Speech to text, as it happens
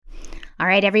All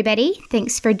right, everybody.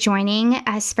 Thanks for joining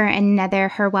us for another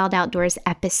Her Wild Outdoors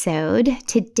episode.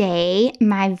 Today,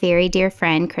 my very dear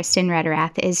friend, Kristen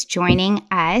Rederath, is joining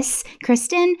us.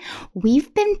 Kristen,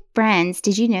 we've been friends,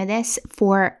 did you know this,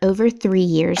 for over 3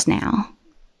 years now.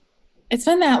 It's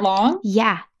been that long?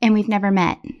 Yeah, and we've never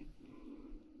met.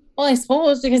 Well, I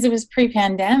suppose because it was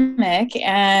pre-pandemic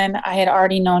and I had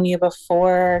already known you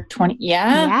before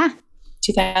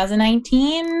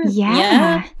 2019.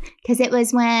 Yeah. Because it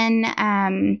was when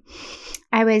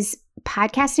I was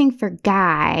podcasting for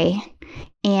Guy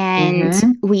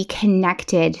and we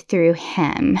connected through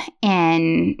him.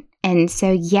 And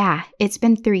so, yeah, it's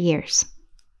been 3 years.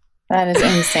 That is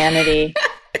insanity.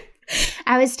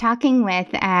 I was talking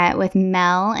with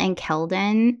Mel and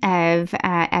Keldon of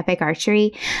Epic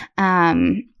Archery,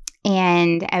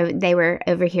 and they were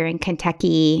over here in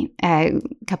Kentucky a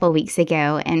couple of weeks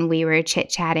ago, and we were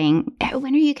chit-chatting.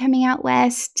 When are you coming out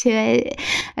west to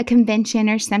a convention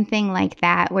or something like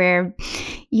that where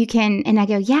you can, and I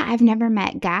go, yeah, I've never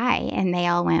met Guy. And they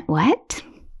all went, what?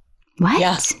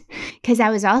 Yeah. Because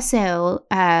I was also,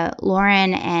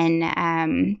 Lauren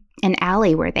and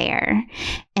Allie were there.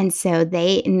 And so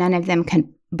none of them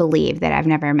could believe that I've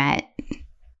never met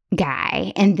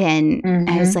Guy. And then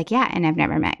I was like, yeah, and I've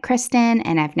never met Kristen,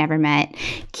 and I've never met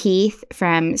Keith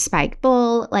from Spike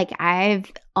Bull. Like,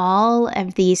 all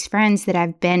of these friends that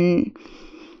I've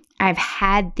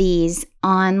had these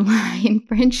online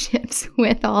friendships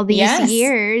with all these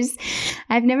years.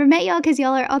 I've never met y'all because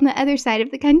y'all are on the other side of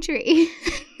the country.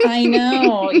 I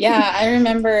know. Yeah, I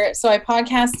remember. So I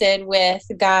podcasted with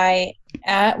Guy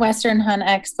at Western Hunt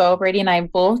Expo. Brady and I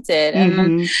both did.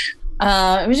 And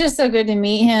it was just so good to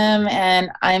meet him.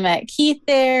 And I met Keith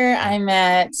there. I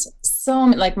met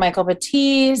Michael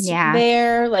Batiste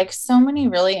there, like so many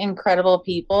really incredible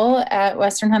people at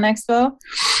Western Hunt Expo.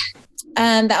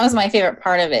 And that was my favorite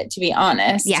part of it, to be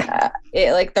honest. Yeah.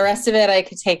 The rest of it, I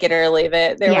could take it or leave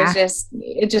it.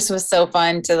 It just was so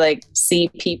fun to see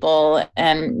people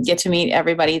and get to meet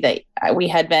everybody that we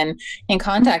had been in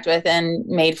contact with and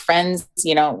made friends,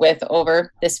 with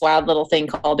over this wild little thing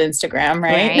called Instagram,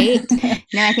 right? Right.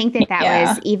 No, I think that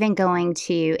was even going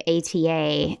to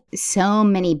ATA. So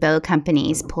many bow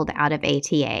companies pulled out of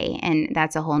ATA, and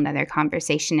that's a whole nother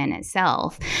conversation in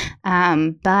itself.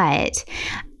 But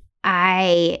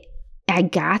I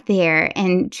got there,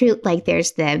 and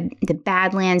there's the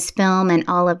Badlands film and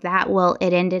all of that. Well,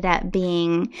 it ended up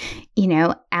being,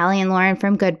 Allie and Lauren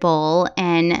from Good Bull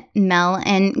and Mel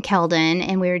and Keldon,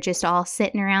 and we were just all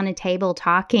sitting around a table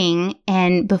talking.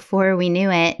 And before we knew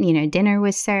it, dinner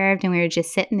was served, and we were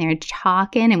just sitting there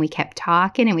talking, and we kept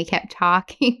talking, and we kept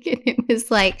talking. And it was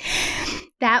like,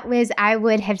 I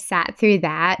would have sat through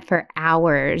that for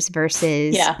hours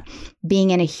versus being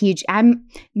in a huge,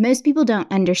 most people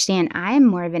don't understand. I am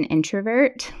more of an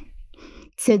introvert.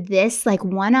 So this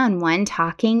one-on-one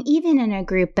talking, even in a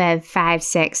group of 5,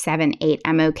 6, 7, 8,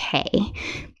 I'm okay.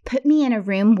 Put me in a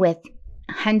room with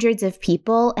hundreds of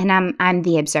people and I'm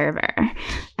the observer.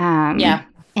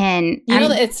 And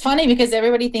it's funny because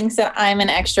everybody thinks that I'm an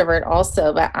extrovert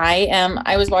also, but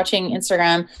I was watching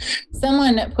Instagram.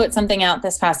 Someone put something out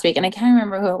this past week and I can't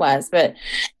remember who it was, but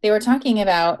they were talking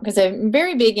about, because I'm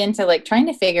very big into trying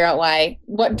to figure out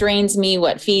what drains me,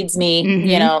 what feeds me,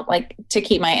 to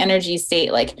keep my energy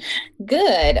state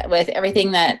good with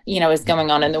everything that, is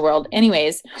going on in the world.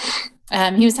 Anyways,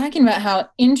 he was talking about how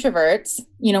introverts,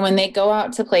 when they go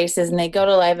out to places and they go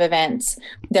to live events,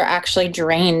 they're actually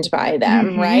drained by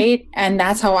them, right? And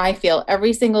that's how I feel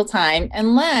every single time,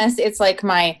 unless it's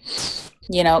my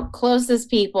closest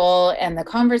people and the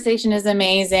conversation is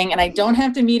amazing and I don't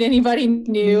have to meet anybody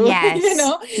new,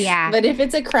 Yeah. But if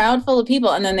it's a crowd full of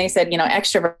people, and then they said,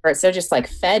 extroverts, they're just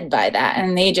fed by that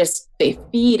and they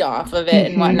feed off of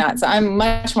it and whatnot. So I'm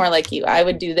much more like you. I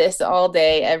would do this all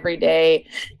day, every day,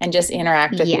 and just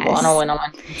interact with people on a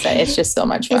one-on-one. So it's just so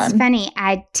much fun. It's funny.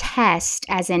 I test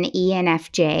as an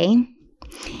ENFJ,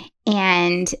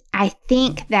 and I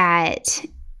think that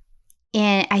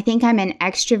I'm an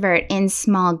extrovert in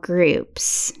small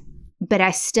groups, but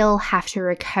I still have to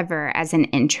recover as an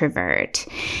introvert.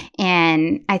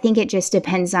 And I think it just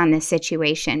depends on the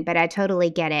situation, but I totally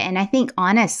get it. And I think,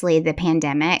 honestly, the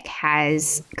pandemic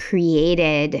has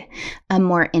created a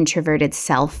more introverted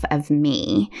self of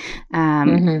me.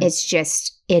 It's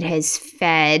just, it has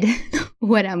fed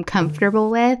what I'm comfortable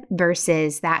with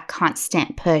versus that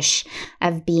constant push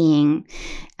of being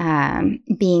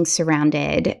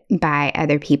surrounded by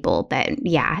other people. But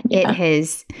yeah.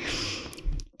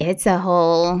 It's a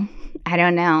whole I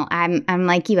don't know. I'm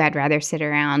like you. I'd rather sit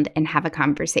around and have a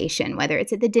conversation, whether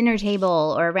it's at the dinner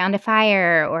table or around a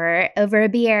fire or over a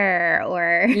beer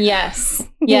or yes.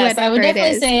 I would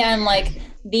definitely say I'm like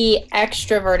the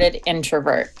extroverted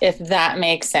introvert, if that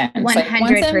makes sense. 100%. Like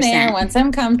once I'm there, once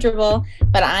I'm comfortable,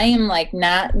 but I am like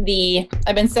not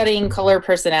I've been studying color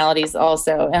personalities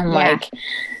also, and like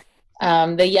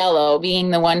the yellow being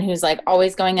the one who's like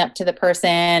always going up to the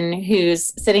person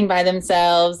who's sitting by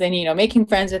themselves and, making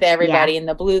friends with everybody, and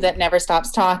the blue that never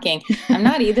stops talking. I'm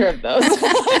not either of those.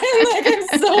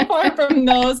 I'm so far from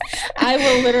those. I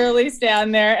will literally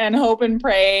stand there and hope and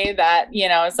pray that,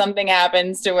 something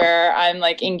happens to where I'm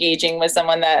like engaging with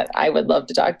someone that I would love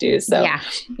to talk to. So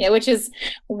which is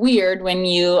weird when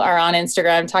you are on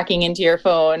Instagram talking into your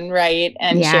phone, right?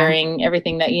 And sharing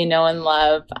everything that you know and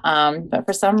love. But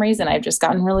for some reason, I've just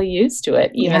gotten really used to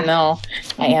it, even though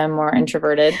I am more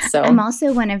introverted. So I'm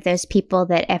also one of those people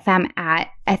that if I'm at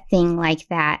a thing like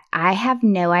that, I have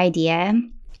no idea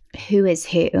who is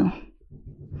who.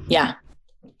 Yeah.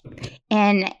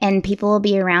 And people will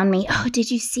be around me. Oh, did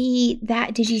you see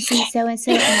that? Did you see so and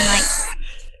so? And I'm like,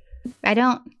 I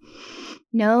don't.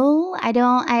 Nope.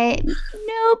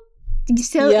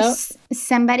 So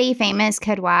somebody famous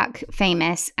could walk,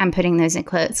 I'm putting those in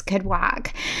quotes, could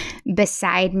walk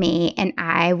beside me and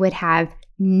I would have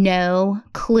no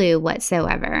clue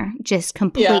whatsoever, just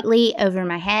completely over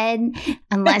my head,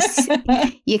 unless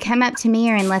you come up to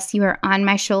me or unless you are on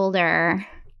my shoulder,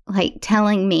 like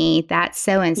telling me that's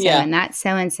so-and-so and that's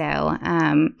so-and-so.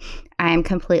 I am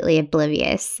completely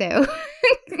oblivious. So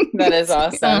that is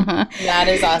awesome. That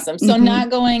is awesome. So not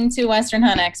going to Western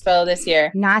Hunt Expo this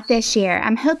year? Not this year.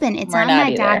 I'm hoping it's on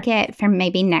my docket for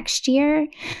maybe next year.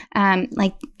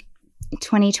 Like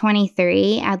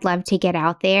 2023. I'd love to get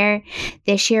out there.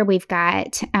 This year we've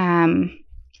got, I'm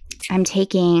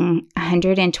taking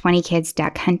 120 kids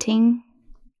duck hunting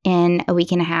in a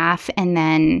week and a half. And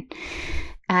then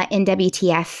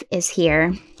NWTF is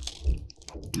here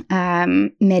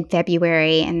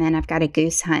mid-February, and then I've got a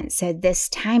goose hunt. So this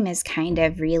time is kind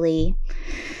of really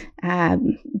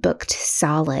booked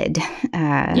solid.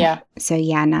 So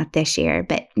not this year,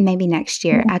 but maybe next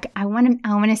year. I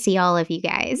want to see all of you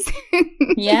guys.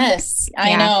 Yes,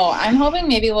 I know. I'm hoping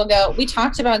maybe we'll go. We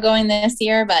talked about going this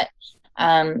year, but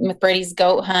with Brady's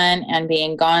goat hunt and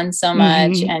being gone so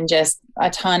much and just a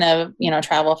ton of,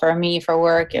 travel for me for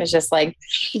work, it was just like,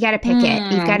 you got to pick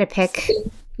it. You've got to pick.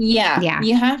 Yeah.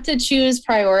 You have to choose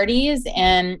priorities.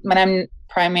 But I'm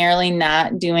primarily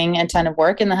not doing a ton of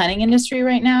work in the hunting industry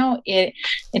right now. It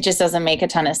just doesn't make a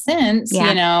ton of sense,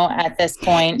 at this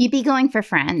point. You'd be going for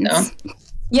friends. No.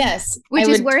 Yes. Which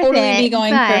is worth totally it. Be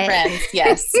going for friends.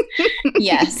 Yes.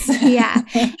 Yes. Yeah.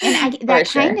 And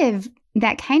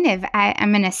that kind of,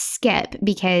 I'm going to skip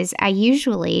because I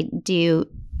usually do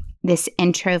this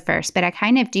intro first, but I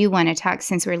kind of do want to talk,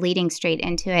 since we're leading straight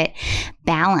into it,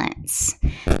 balance.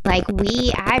 Like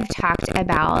I've talked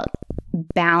about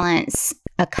balance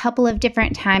a couple of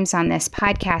different times on this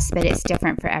podcast, but it's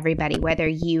different for everybody, whether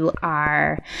you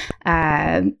are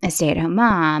a stay-at-home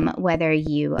mom, whether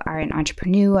you are an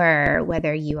entrepreneur,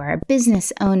 whether you are a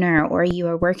business owner, or you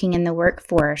are working in the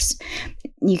workforce.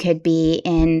 You could be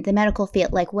in the medical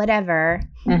field, like whatever,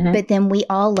 but then we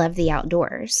all love the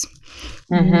outdoors.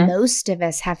 Most of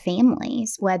us have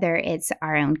families, whether it's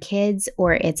our own kids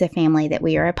or it's a family that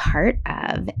we are a part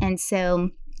of. And so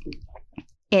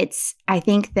I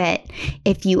think that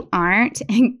if you aren't,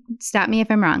 and stop me if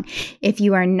I'm wrong, if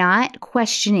you are not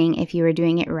questioning if you are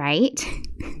doing it right,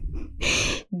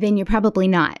 then you're probably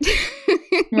not.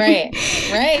 Right,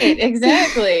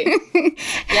 exactly.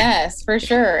 Yes, for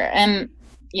sure. And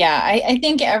I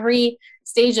think every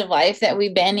stage of life that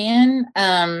we've been in,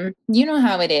 you know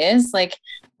how it is. Like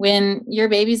when your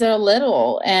babies are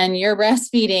little and you're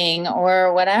breastfeeding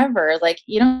or whatever, like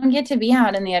you don't get to be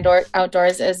out in the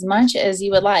outdoors as much as you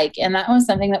would like. And that was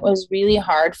something that was really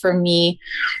hard for me,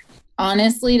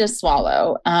 honestly, to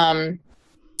swallow.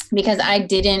 Because I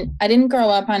didn't grow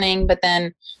up hunting, but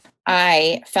then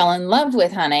I fell in love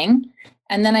with hunting,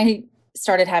 and then I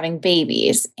started having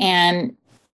babies, and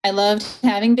I loved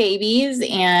having babies,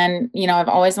 and, I've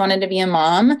always wanted to be a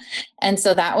mom. And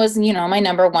so that was, my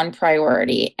number one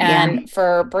priority. And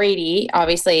for Brady,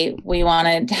 obviously we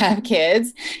wanted to have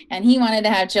kids and he wanted to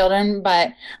have children,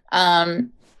 but,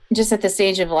 just at the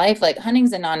stage of life, like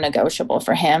hunting's a non-negotiable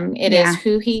for him. It is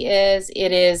who he is.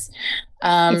 It is,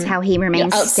 it's how he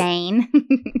remains sane.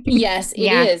 Yes, it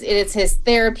is. It is his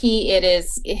therapy. It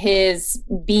is his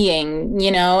being,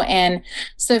 and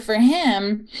so for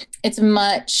him, it's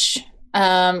much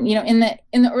in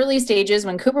the early stages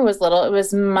when Cooper was little, it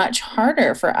was much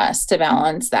harder for us to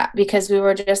balance that because we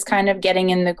were just kind of getting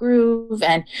in the groove,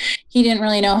 and he didn't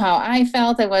really know how I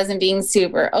felt. I wasn't being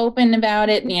super open about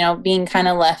it, being kind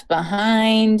of left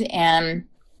behind. And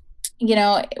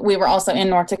we were also in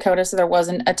North Dakota, so there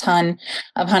wasn't a ton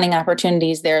of hunting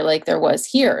opportunities there like there was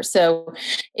here. So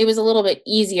it was a little bit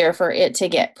easier for it to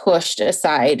get pushed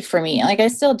aside for me. Like I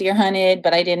still deer hunted,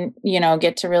 but I didn't,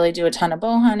 get to really do a ton of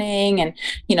bow hunting and,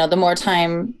 the more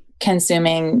time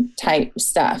consuming type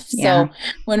stuff. Yeah. So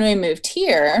when we moved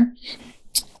here,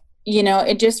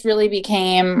 it just really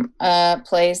became a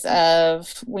place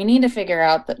of we need to figure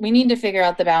out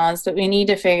the balance, but we need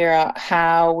to figure out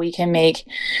how we can make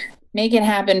it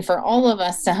happen for all of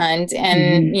us to hunt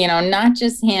and, not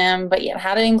just him, but yet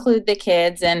how to include the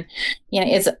kids. And,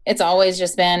 it's always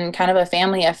just been kind of a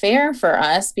family affair for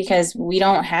us because we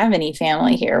don't have any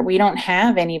family here. We don't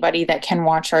have anybody that can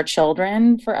watch our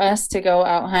children for us to go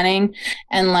out hunting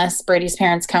unless Brady's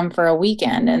parents come for a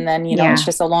weekend. And then, it's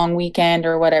just a long weekend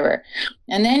or whatever.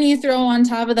 And then you throw on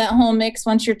top of that whole mix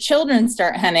once your children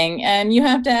start hunting, and you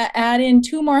have to add in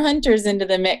 2 more hunters into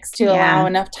the mix to allow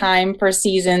enough time for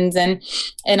seasons and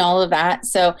all of that.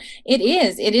 So it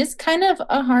is kind of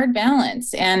a hard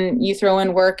balance, and you throw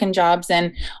in work and jobs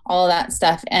and all of that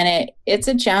stuff. And it's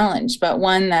a challenge, but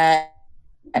one that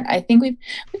I think we've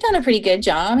done a pretty good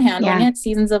job handling it.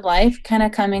 Seasons of life kind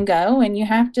of come and go, and you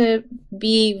have to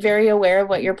be very aware of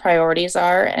what your priorities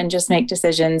are and just make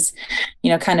decisions,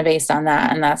 kind of based on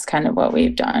that. And that's kind of what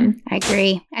we've done. I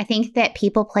agree. I think that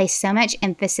people place so much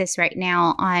emphasis right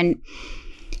now on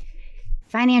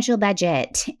financial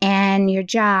budget and your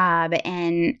job.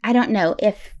 And I don't know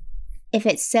if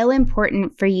it's so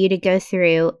important for you to go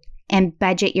through and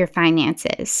budget your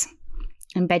finances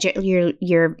and budget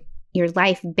your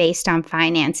life based on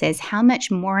finances, how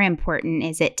much more important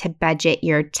is it to budget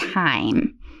your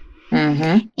time?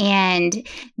 Mm-hmm. And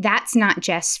that's not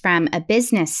just from a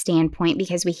business standpoint,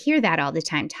 because we hear that all the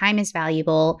time. Time is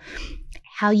valuable.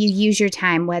 How you use your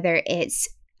time, whether it's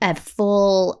a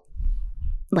full,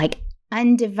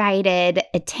 undivided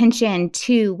attention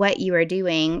to what you are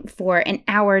doing for an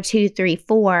hour, 2, 3,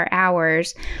 4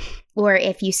 hours, or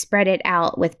if you spread it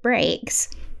out with breaks.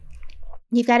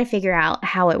 You've got to figure out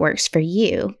how it works for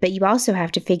you, but you also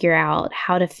have to figure out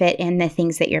how to fit in the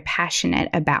things that you're passionate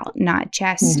about, not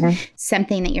just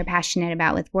something that you're passionate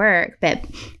about with work, but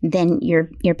then your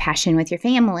passion with your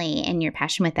family and your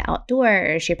passion with the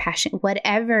outdoors, your passion,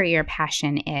 whatever your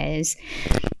passion is,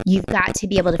 you've got to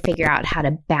be able to figure out how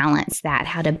to balance that,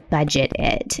 how to budget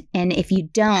it. And if you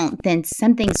don't, then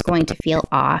something's going to feel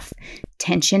off.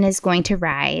 Tension is going to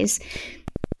rise.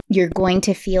 You're going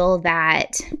to feel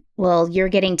that, well, you're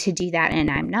getting to do that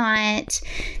and I'm not.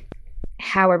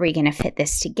 How are we going to fit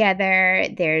this together?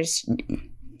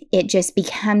 It just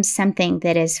becomes something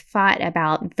that is fought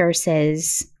about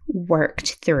versus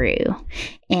worked through.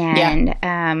 And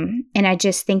I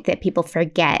just think that people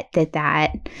forget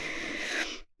that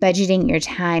budgeting your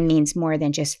time means more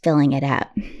than just filling it up.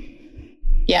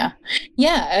 Yeah.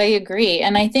 Yeah, I agree.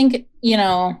 And I think,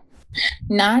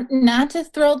 not to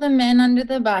throw the men under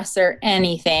the bus or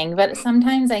anything, but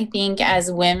sometimes I think as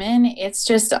women, it's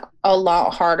just a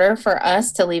lot harder for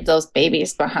us to leave those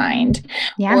babies behind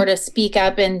or to speak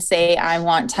up and say, I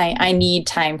want time, I need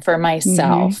time for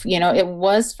myself. It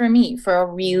was for me for a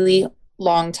really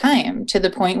long time, to the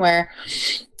point where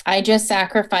I just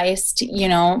sacrificed,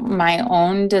 my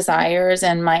own desires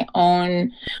and my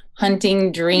own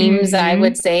hunting dreams, I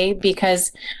would say,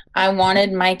 because I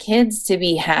wanted my kids to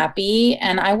be happy,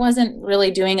 and I wasn't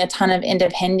really doing a ton of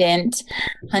independent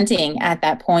hunting at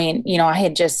that point. I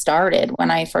had just started when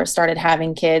I first started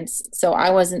having kids, so I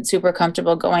wasn't super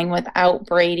comfortable going without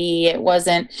Brady. It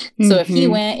wasn't, so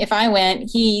if I went,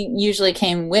 he usually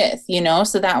came with,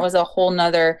 so that was a whole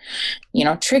nother,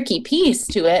 tricky piece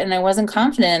to it. And I wasn't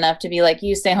confident enough to be like,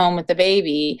 you stay home with the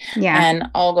baby and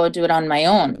I'll go do it on my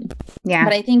own. Yeah.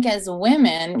 But I think as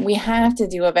women, we have to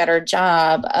do a better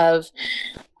job of,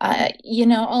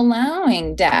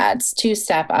 allowing dads to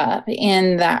step up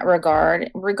in that regard,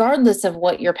 regardless of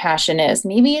what your passion is.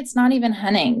 Maybe it's not even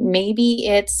hunting. Maybe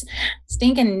it's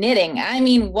stinking knitting. I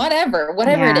mean, whatever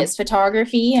it is,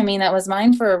 photography. I mean, that was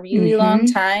mine for a really long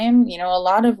time. A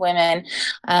lot of women,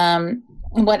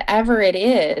 whatever it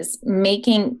is,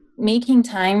 making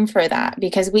time for that,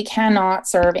 because we cannot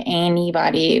serve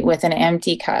anybody with an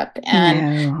empty cup.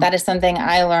 And that is something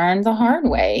I learned the hard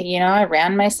way. I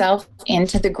ran myself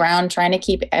into the ground trying to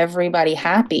keep everybody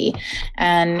happy.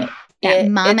 And that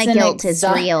mama guilt is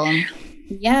real.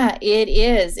 Yeah, it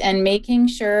is. And making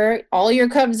sure all your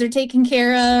cubs are taken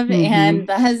care of and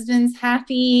the husband's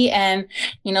happy and,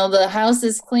 the house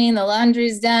is clean, the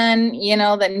laundry's done,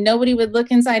 that nobody would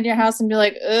look inside your house and be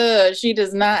like, ugh, she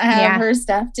does not have her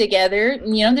stuff together.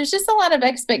 There's just a lot of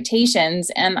expectations.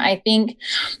 And I think,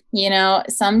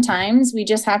 sometimes we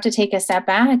just have to take a step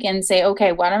back and say,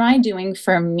 okay, what am I doing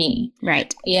for me?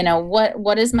 Right.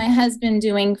 What is my husband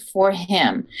doing for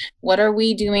him? What are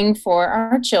we doing for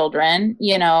our children?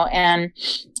 And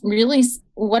really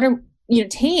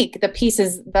take the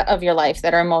pieces of your life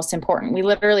that are most important. We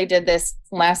literally did this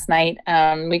last night.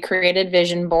 We created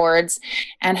vision boards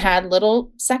and had little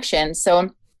sections. So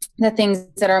the things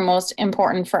that are most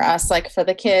important for us, like for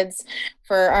the kids,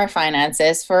 for our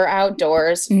finances, for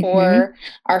outdoors, for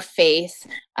our faith,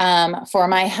 for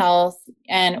my health.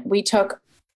 And we took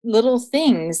little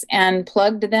things and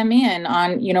plugged them in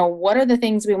on, what are the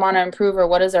things we want to improve or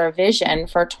what is our vision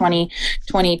for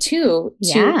 2022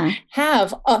 to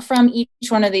have from each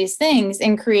one of these things,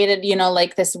 and created,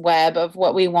 like this web of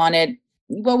what we wanted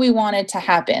to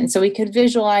happen. So we could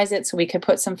visualize it, so we could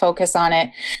put some focus on it.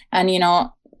 And,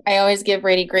 I always give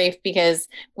Brady grief because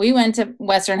we went to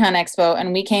Western Hunt Expo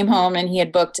and we came home and he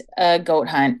had booked a goat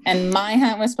hunt and my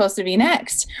hunt was supposed to be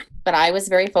next, but I was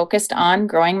very focused on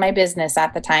growing my business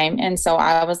at the time. And so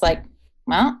I was like,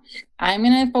 well, I'm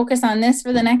going to focus on this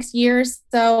for the next year.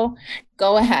 So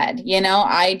go ahead.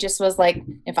 I just was like,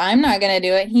 if I'm not going to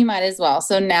do it, he might as well.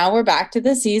 So now we're back to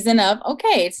the season of,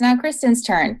 okay, it's now Kristen's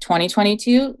turn.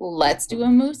 2022, let's do a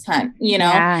moose hunt,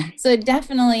 So it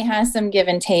definitely has some give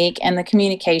and take. And the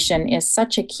communication is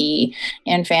such a key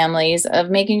in families of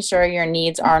making sure your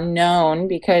needs are known,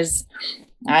 because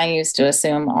I used to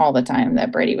assume all the time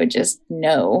that Brady would just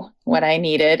know what I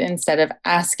needed instead of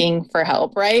asking for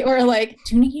help, right? Or like,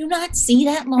 do you not see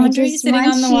that laundry sitting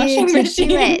on the washing machine?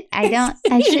 Do it. I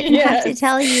shouldn't have to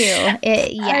tell you.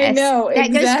 Yes. I know,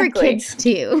 that goes for kids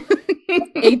too.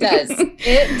 It does.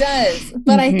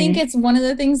 But I think it's one of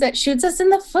the things that shoots us in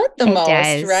the foot the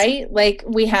most, right? Like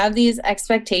we have these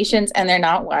expectations and they're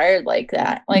not wired like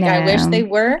that. Like I wish they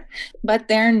were, but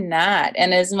they're not.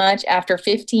 And as much after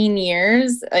 15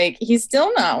 years, like he's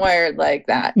still not wired like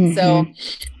that. So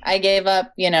I gave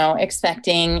up,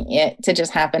 expecting it to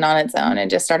just happen on its own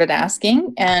and just started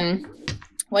asking. And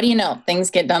what do you know? Things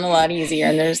get done a lot easier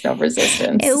and there's no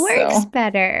resistance. It works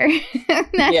better.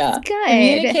 That's good.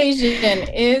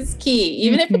 Communication is key,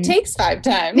 even if it takes 5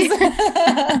 times.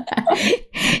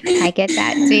 I get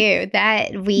that too.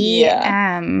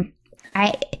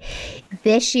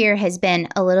 This year has been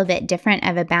a little bit different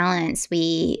of a balance.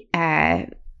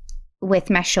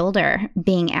 With my shoulder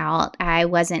being out, I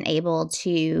wasn't able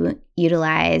to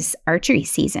utilize archery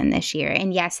season this year.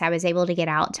 And yes, I was able to get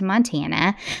out to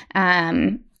Montana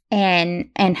and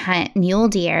hunt mule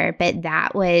deer, but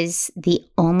that was the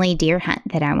only deer hunt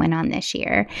that I went on this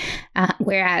year.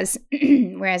 Whereas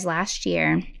last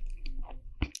year,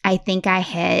 I think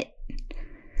I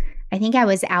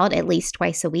was out at least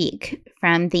twice a week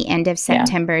from the end of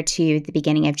September to the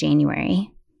beginning of January.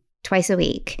 Twice a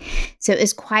week. So it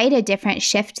was quite a different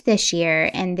shift this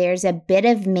year. And there's a bit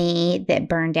of me that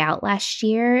burned out last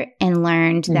year and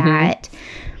learned that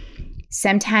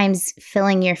sometimes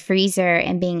filling your freezer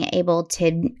and being able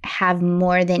to have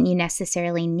more than you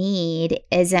necessarily need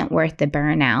isn't worth the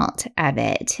burnout of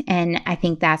it. And I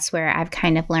think that's where I've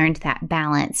kind of learned that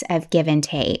balance of give and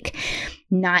take,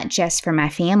 not just for my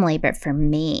family, but for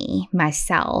me,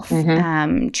 myself,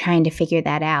 trying to figure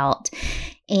that out.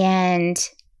 And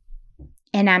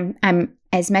I'm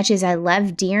as much as I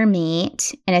love deer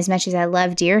meat and as much as I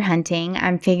love deer hunting,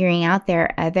 I'm figuring out there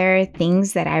are other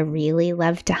things that I really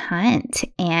love to hunt.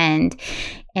 And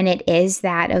it is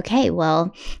that, okay,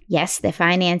 well, yes, the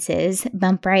finances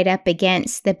bump right up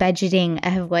against the budgeting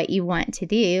of what you want to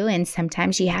do. And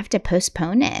sometimes you have to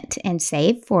postpone it and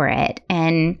save for it.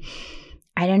 And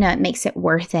I don't know, it makes it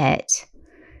worth it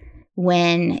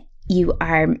when you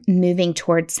are moving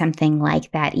towards something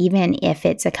like that, even if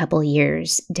it's a couple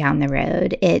years down the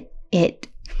road. I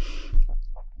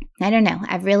don't know.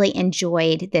 I've really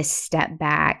enjoyed this step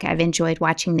back. I've enjoyed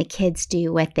watching the kids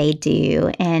do what they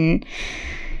do. And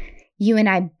you and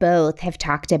I both have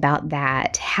talked about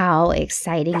that, how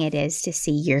exciting it is to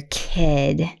see your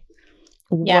kid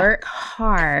work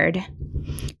hard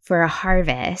for a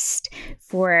harvest,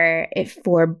 for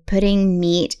putting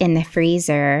meat in the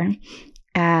freezer,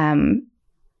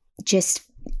 just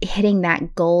hitting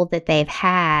that goal that they've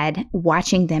had.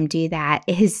 Watching them do that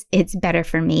it's better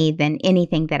for me than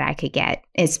anything that I could get.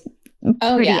 It's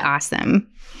pretty awesome.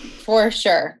 For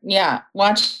sure. Yeah.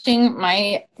 Watching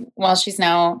she's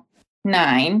now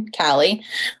 9, Callie.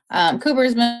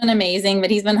 Cooper's been amazing, but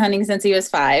he's been hunting since he was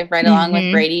 5, right along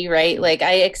with Brady, right? Like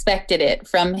I expected it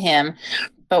from him,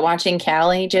 but watching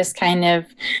Callie just kind of,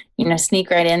 sneak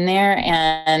right in there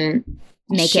and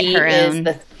make it her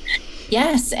own.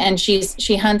 Yes. And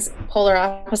she hunts polar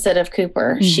opposite of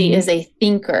Cooper. She is a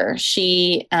thinker.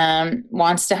 She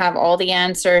wants to have all the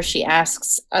answers. She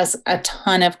asks us a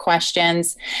ton of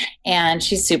questions, and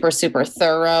she's super, super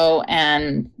thorough.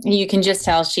 And you can just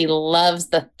tell she loves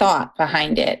the thought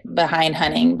behind it, behind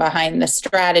hunting, behind the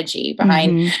strategy,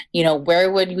 behind, where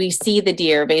would we see the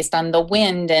deer based on the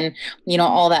wind and,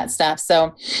 all that stuff.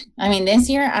 So, I mean, this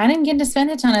year I didn't get to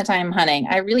spend a ton of time hunting.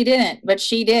 I really didn't, but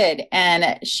she did.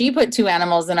 And she put 2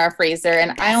 animals in our freezer,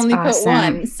 and I only put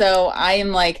 1. So I am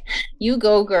like, you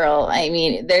go, girl. I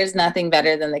mean, there's nothing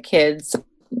better than the kids,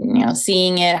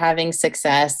 seeing it, having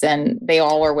success, and they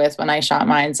all were with when I shot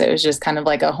mine. So it was just kind of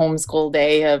like a homeschool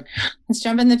day of, let's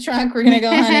jump in the truck. We're going to go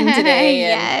hunting today.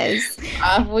 Yes. And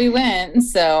off we went.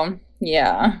 So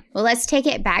yeah. Well, let's take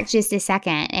it back just a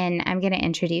second, and I'm going to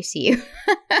introduce you.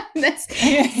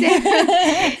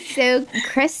 So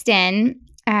Kristen,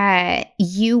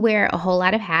 you wear a whole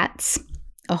lot of hats,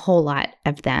 a whole lot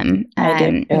of them.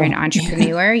 You're an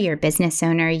entrepreneur, you're a business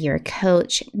owner, you're a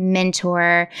coach,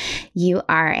 mentor, you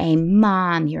are a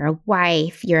mom, you're a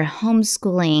wife, you're a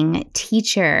homeschooling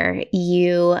teacher,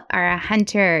 you are a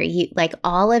hunter, you like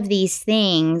all of these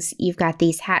things, you've got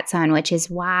these hats on, which is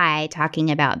why talking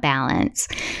about balance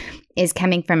is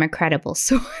coming from a credible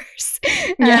source.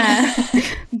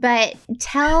 But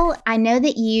I know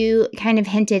that you kind of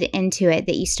hinted into it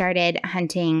that you started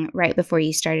hunting right before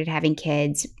you started having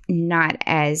kids, not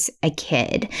as a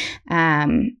kid.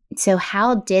 So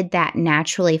how did that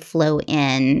naturally flow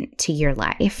in to your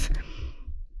life?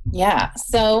 Yeah.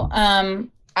 So,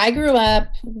 I grew up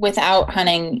without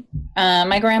hunting.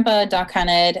 My grandpa duck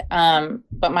hunted,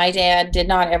 but my dad did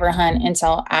not ever hunt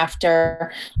until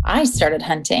after I started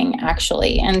hunting,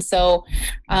 actually. And so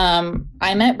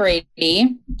I met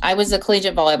Brady. I was a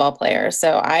collegiate volleyball player.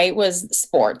 So I was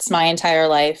sports my entire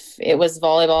life. It was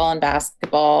volleyball and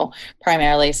basketball,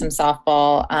 primarily some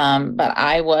softball. But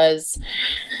I was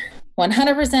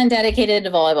 100% dedicated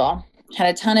to volleyball. Had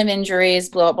a ton of injuries,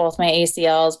 blew up both my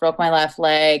ACLs, broke my left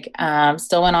leg,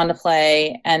 still went on to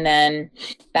play. And then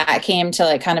that came to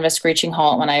like kind of a screeching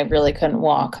halt when I really couldn't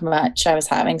walk much. I was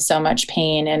having so much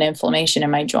pain and inflammation in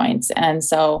my joints. And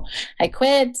so I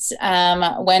quit,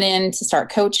 went in to start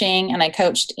coaching, and I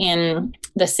coached in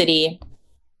the city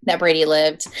that Brady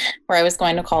lived, where I was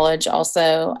going to college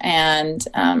also, and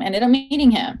ended up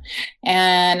meeting him.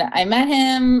 And I met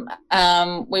him.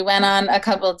 We went on a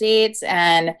couple of dates,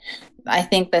 and I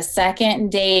think the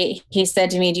second date he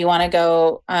said to me, do you want to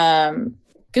go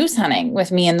goose hunting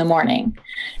with me in the morning?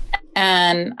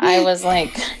 And I was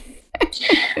like,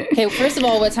 okay, first of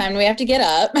all, what time do we have to get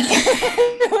up?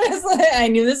 I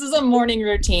knew this was a morning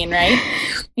routine, right?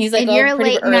 He's like, and you're a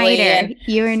late nighter.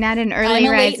 You are not an early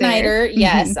riser. I'm a late nighter.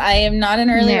 Yes, I am not an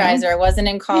early riser. I wasn't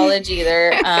in college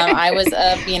either. I was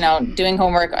up, doing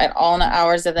homework at all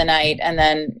hours of the night. And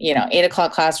then, 8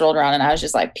 o'clock class rolled around, and I was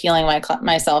just like peeling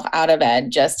myself out of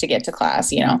bed just to get to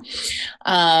class,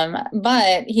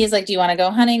 But he's like, do you want to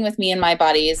go hunting with me and my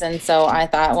buddies? And so I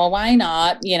thought, well, why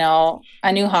not?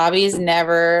 A new hobby is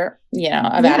never,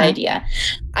 a bad idea.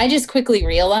 I just quickly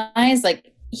realized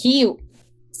he'd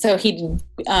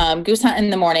goose hunt in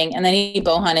the morning, and then he'd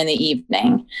bow hunt in the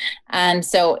evening. And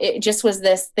so it just was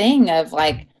this thing of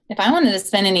like, if I wanted to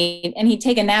spend and he'd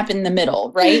take a nap in the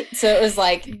middle, right? So it was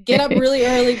like, get up really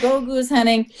early, go goose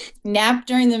hunting, nap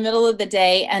during the middle of the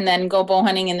day, and then go bow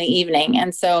hunting in the evening.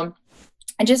 And so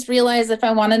I just realized if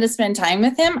I wanted to spend time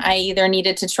with him, I either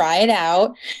needed to try it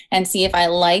out and see if I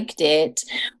liked it,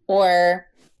 or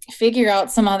figure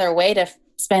out some other way to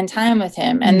spend time with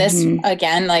him. And this,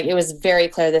 again, it was very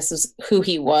clear this was who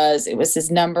he was. It was his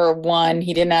number one.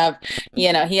 He didn't have, he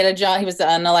had a job. He was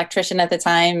an electrician at the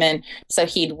time. And so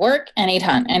he'd work and he'd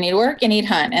hunt, and he'd work and he'd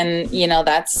hunt. And,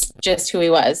 that's just who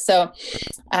he was. So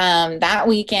that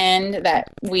weekend that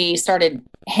we started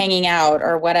hanging out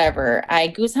or whatever, I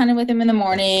goose hunted with him in the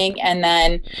morning, and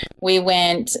then we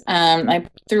went, I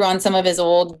threw on some of his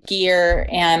old gear,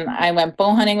 and I went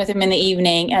bow hunting with him in the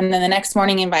evening. And then the next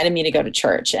morning he invited me to go to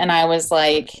church. And I was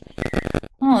like,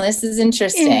 oh, this is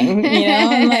interesting.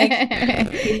 I'm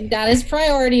like, he got his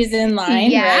priorities in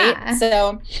line, right?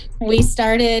 So we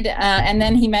started, and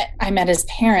then I met his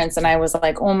parents, and I was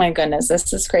like, oh my goodness,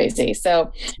 this is crazy.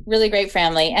 So really great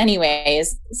family.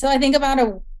 Anyways, so I think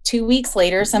about 2 weeks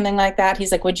later, something like that,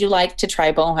 he's like, would you like to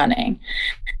try bow hunting?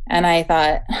 And I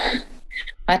thought,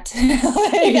 What?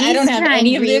 I don't have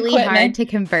any of the equipment. Really hard to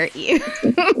convert you.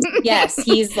 Yes,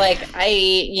 he's like,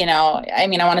 I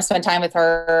want to spend time with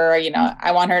her.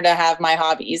 I want her to have my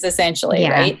hobbies, essentially,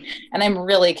 right? And I'm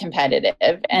really competitive,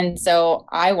 and so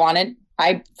I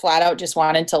flat out just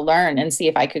wanted to learn and see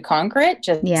if I could conquer it,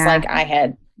 just like I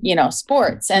had,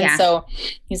 sports. And so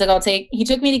he's like, he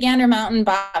took me to Gander Mountain,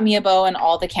 bought me a bow and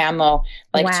all the camo,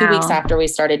 2 weeks after we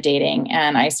started dating.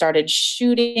 And I started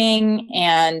shooting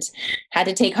and had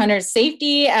to take hunter's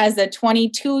safety as a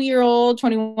 22-year-old,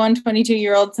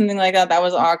 something like that. That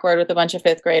was awkward with a bunch of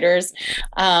fifth graders.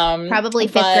 Probably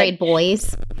fifth grade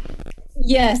boys.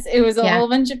 Yes, it was a whole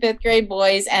bunch of fifth grade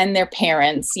boys and their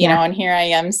parents, you know, and here I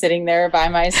am sitting there by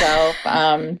myself.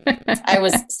 I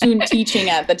was student teaching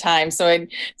at the time. So I'd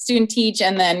student teach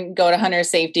and then go to hunter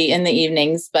safety in the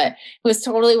evenings, but it was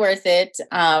totally worth it.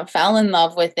 Fell in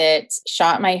love with it,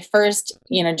 shot my first,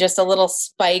 just a little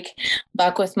spike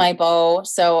buck with my bow.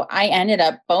 So I ended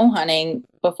up bow hunting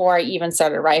before I even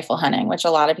started rifle hunting, which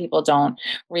a lot of people don't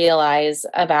realize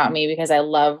about me because I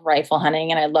love rifle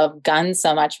hunting and I love guns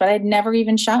so much, but I'd never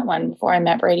even shot one before I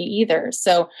met Brady either.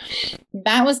 So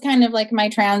that was kind of like my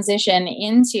transition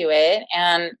into it.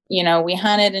 And, we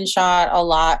hunted and shot a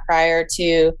lot prior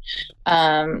to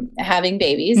having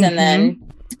babies and then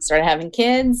started having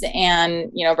kids,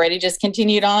 and Brady just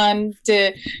continued on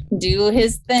to do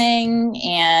his thing,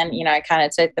 and I kind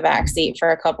of took the back seat for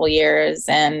a couple years,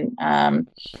 and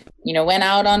went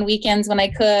out on weekends when I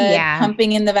could,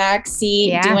 pumping in the back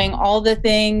seat, doing all the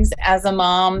things as a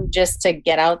mom just to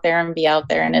get out there and be out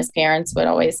there. And his parents would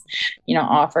always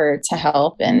offer to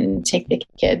help and take the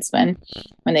kids when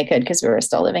they could, because we were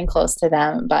still living close to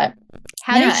them. But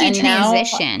how did you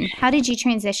transition? How did you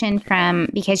transition from,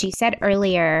 because you said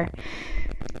earlier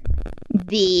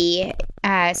the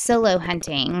solo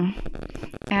hunting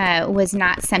was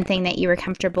not something that you were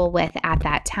comfortable with at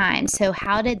that time. So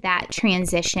how did that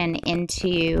transition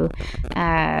into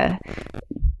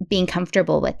being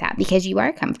comfortable with that? Because you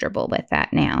are comfortable with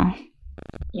that now.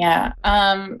 Yeah.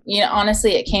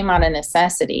 Honestly, it came out of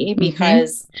necessity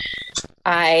because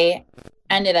I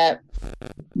ended up,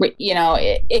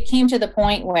 it came to the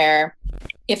point where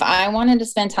if I wanted to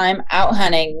spend time out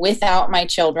hunting without my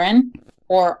children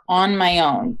or on my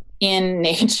own in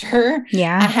nature,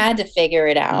 I had to figure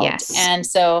it out. Yes. And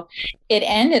so it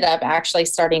ended up actually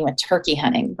starting with turkey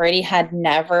hunting. Brady had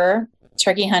never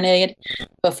turkey hunted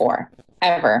before,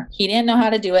 ever. He didn't know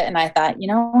how to do it. And I thought, you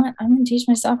know what? I'm going to teach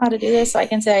myself how to do this so I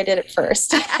can say I did it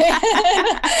first.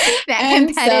 That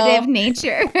competitive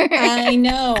nature. I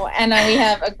know. And we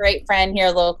have a great friend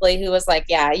here locally who was like,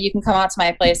 yeah, you can come out to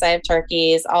my place. I have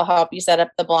turkeys. I'll help you set up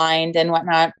the blind and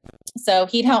whatnot. So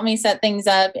he'd help me set things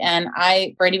up, and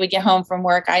Brady would get home from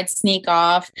work. I'd sneak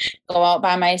off, go out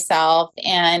by myself,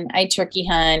 and I'd turkey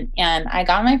hunt. And I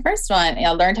got my first one. I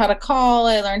learned how to call.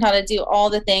 I learned how to do all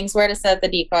the things, where to set the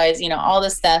decoys, all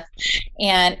this stuff.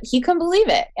 And he couldn't believe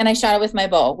it. And I shot it with my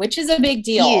bow, which is a big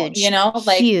deal,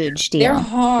 huge deal. They're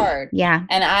hard. Yeah.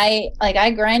 And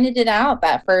I grinded it out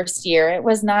that first year. It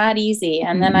was not easy.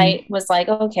 And then I was like,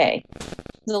 okay.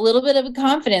 It was a little bit of a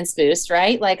confidence boost,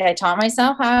 right? Like I taught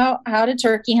myself how to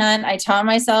turkey hunt. I taught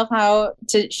myself how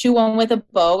to shoot one with a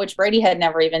bow, which Brady had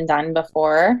never even done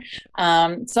before.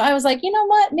 So I was like, you know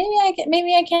what? Maybe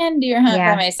I can deer hunt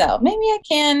by myself. Maybe I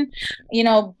can,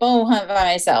 bow hunt by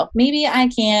myself. Maybe I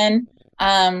can,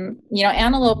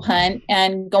 antelope hunt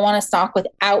and go on a stalk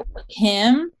without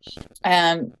him.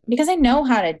 Because I know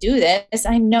how to do this.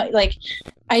 I know,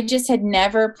 I just had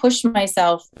never pushed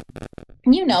myself,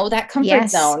 that comfort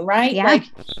zone, right? Yeah. Like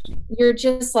you're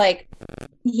just like,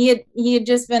 he had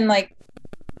just been like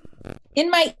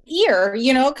in my ear,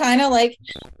 kind of like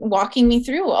walking me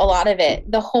through a lot of it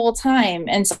the whole time.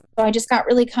 And so I just got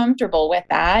really comfortable with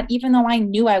that, even though I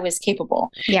knew I was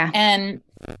capable. Yeah. And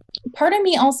part of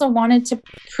me also wanted to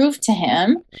prove to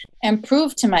him and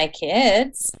prove to my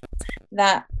kids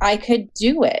that I could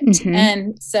do it.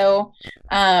 And so,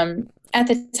 at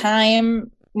the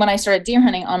time when I started deer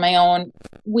hunting on my own,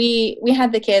 we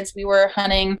had the kids, we were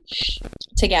hunting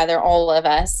together, all of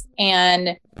us.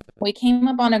 And we came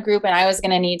up on a group, and I was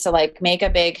going to need to make a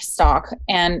big stalk,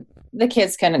 and the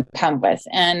kids couldn't come with.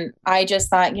 And I just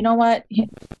thought, you know what,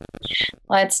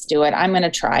 let's do it. I'm going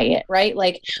to try it. Right.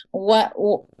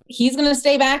 He's going to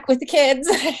stay back with the kids.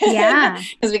 Yeah.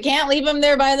 Because we can't leave them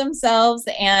there by themselves.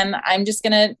 And I'm just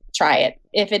going to try it.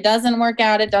 If it doesn't work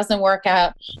out, it doesn't work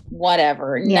out,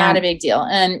 whatever. Yeah. Not a big deal.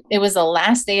 And it was the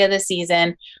last day of the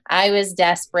season. I was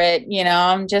desperate.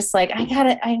 I'm just like,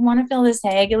 I want to fill this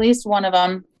tag. At least one of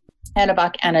them had a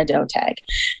buck and a doe tag.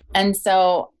 And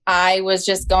so I was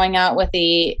just going out with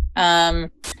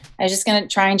I I was just going to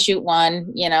try and shoot one,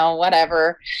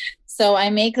 whatever. So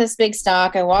I make this big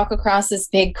stock. I walk across this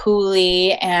big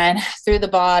coulee and through the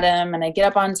bottom, and I get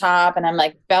up on top, and I'm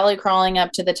like belly crawling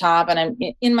up to the top. And I'm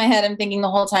in my head, I'm thinking the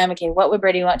whole time, okay, what would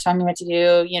Brady tell me what to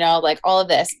do? Like all of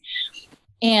this.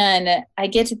 And I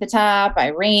get to the top, I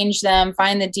range them,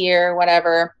 find the deer,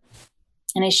 whatever.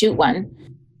 And I shoot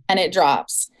one and it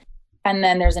drops. And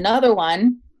then there's another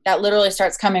one that literally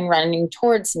starts running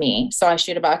towards me. So I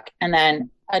shoot a buck, and then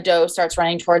a doe starts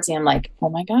running towards me. I'm like, oh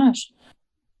my gosh,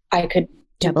 I could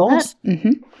do both.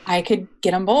 Mm-hmm. I could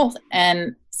get them both.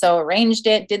 And so arranged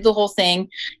it, did the whole thing,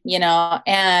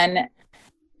 and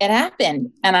it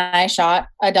happened. And I shot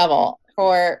a double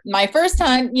for my first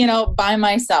time, by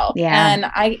myself. Yeah. And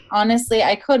I honestly,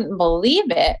 I couldn't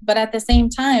believe it. But at the same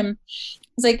time,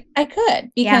 it's like, I could,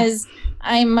 because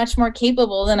I'm much more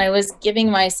capable than I was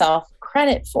giving myself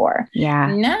credit for. Yeah.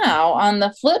 Now on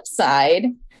the flip side,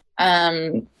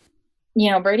 Brady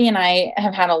and I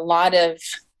have had a lot of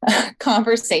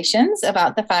conversations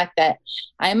about the fact that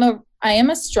I am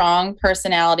a strong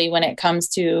personality when it comes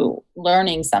to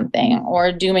learning something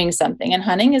or doing something. And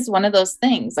hunting is one of those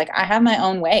things. Like, I have my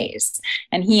own ways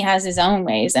and he has his own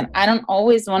ways, and I don't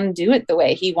always want to do it the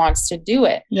way he wants to do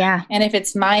it. Yeah. And if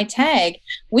it's my tag,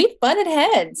 we've butted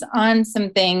heads on some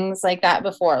things like that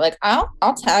before. Like,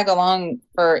 I'll tag along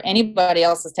for anybody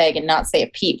else's tag and not say a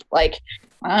peep. Like,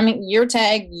 your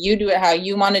tag, you do it how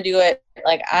you want to do it.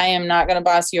 Like, I am not going to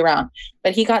boss you around.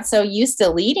 But he got so used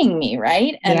to leading me,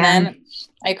 right? And then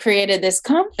I created this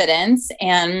confidence,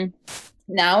 and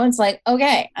now it's like,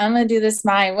 okay, I'm going to do this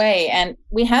my way. And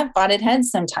we have butted heads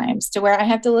sometimes to where I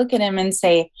have to look at him and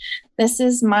say, this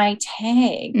is my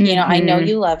tag. I know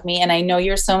you love me, and I know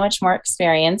you're so much more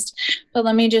experienced, but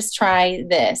let me just try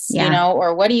this,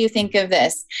 or what do you think of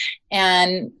this?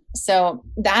 And so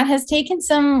that has taken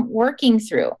some working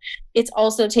through. It's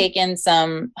also taken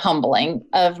some humbling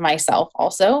of myself,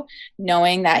 also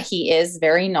knowing that he is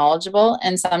very knowledgeable.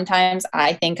 And sometimes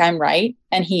I think I'm right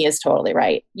and he is totally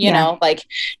right,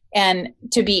 and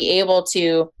to be able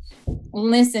to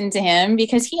listen to him,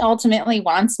 because he ultimately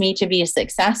wants me to be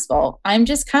successful. I'm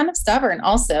just kind of stubborn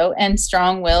also, and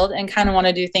strong-willed, and kind of want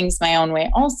to do things my own way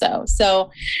also.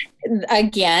 So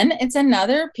again, it's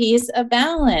another piece of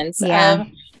balance of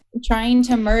trying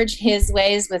to merge his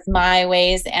ways with my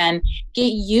ways and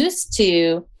get used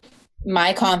to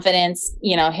my confidence,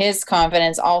 his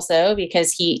confidence also,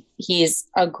 because he's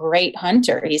a great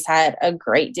hunter. He's had a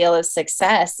great deal of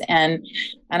success, and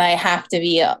I have to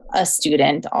be a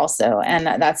student also. And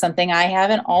that's something I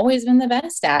haven't always been the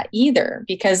best at either,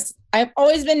 because I've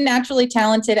always been naturally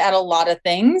talented at a lot of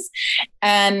things.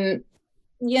 And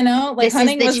this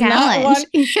hunting is the was challenge. Not one.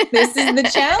 This is the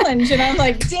challenge. And I'm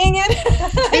like, dang it.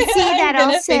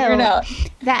 But see,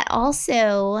 that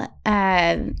also,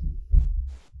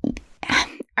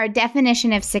 our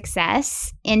definition of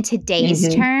success in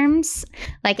today's terms,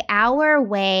 like our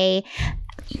way,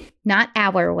 not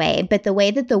our way, but the way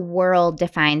that the world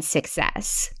defines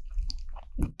success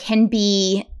can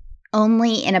be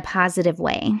only in a positive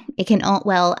way. It can,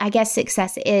 I guess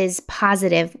success is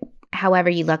positive however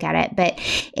you look at it. But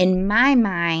in my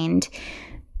mind,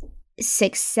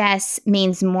 success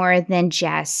means more than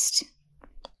just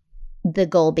the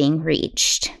goal being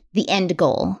reached, the end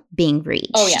goal being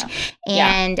reached. Oh, yeah.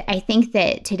 And I think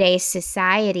that today's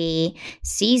society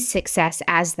sees success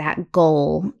as that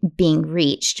goal being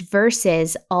reached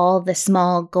versus all the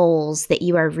small goals that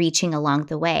you are reaching along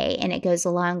the way. And it goes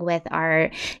along with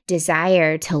our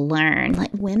desire to learn.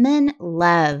 Like, women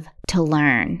love to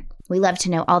learn. We love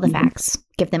to know all the facts.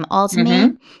 Give them all to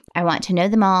me. I want to know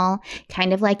them all.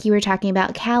 Kind of like you were talking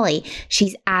about Callie.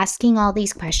 She's asking all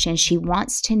these questions. She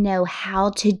wants to know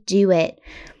how to do it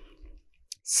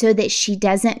so that she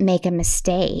doesn't make a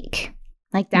mistake.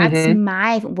 Like, that's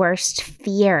my worst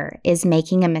fear, is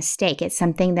making a mistake. It's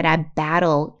something that I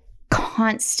battle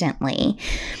constantly.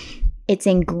 It's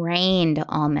ingrained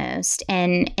almost.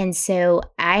 And so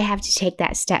I have to take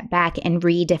that step back and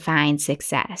redefine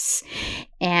success.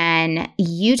 And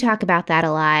you talk about that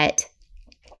a lot.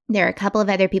 There are a couple of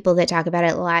other people that talk about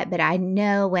it a lot, but I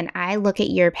know when I look at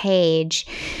your page,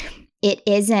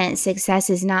 success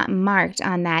is not marked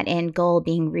on that end goal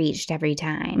being reached every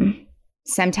time.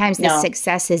 Sometimes the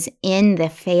success is in the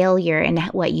failure and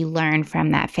what you learn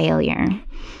from that failure.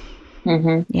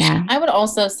 Yeah. I would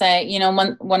also say,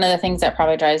 one of the things that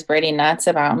probably drives Brady nuts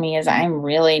about me is I'm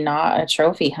really not a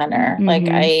trophy hunter. Like,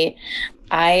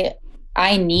 I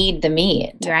I need the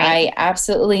meat. Right. I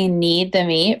absolutely need the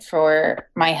meat for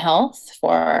my health,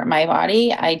 for my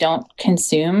body. I don't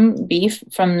consume beef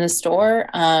from the store.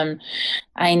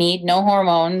 I need no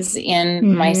hormones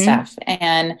in my stuff.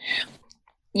 And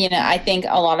I think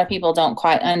a lot of people don't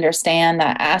quite understand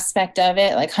that aspect of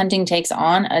it. Like, hunting takes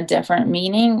on a different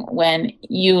meaning when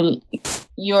your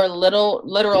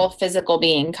literal physical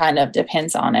being kind of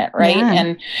depends on it, right? Yeah.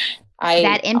 And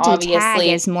that empty tag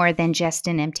is more than just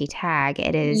an empty tag.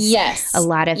 It is a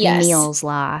lot of meals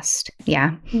lost.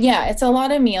 Yeah. Yeah, it's a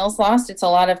lot of meals lost. It's a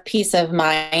lot of peace of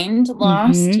mind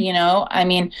lost. I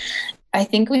mean, I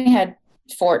think we had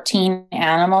 14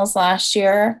 animals last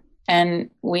year, and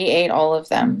we ate all of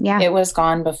them. Yeah. It was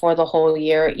gone before the whole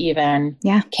year even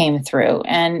came through.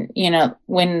 And,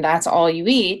 when that's all you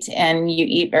eat and you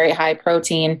eat very high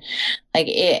protein, like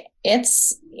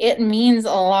it means a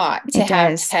lot to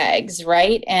have tags,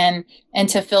 right? And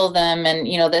to fill them. And,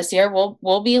 this year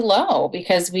we'll be low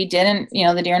because we didn't,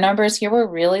 the deer numbers here were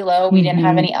really low. We didn't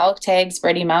have any elk tags,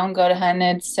 Brady Mountain goat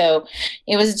hunted. So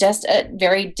it was just a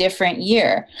very different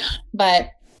year.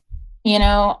 But,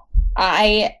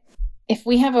 if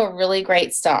we have a really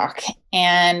great stock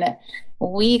and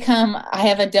I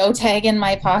have a doe tag in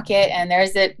my pocket and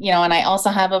there's it, and I also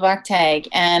have a buck tag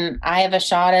and I have a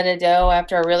shot at a doe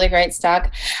after a really great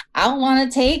stock, I'll want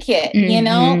to take it,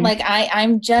 like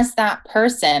I'm just that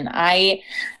person. I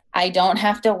don't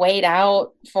have to wait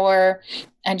out for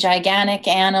a gigantic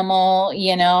animal.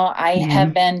 I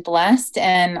have been blessed,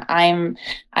 and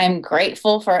I'm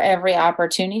grateful for every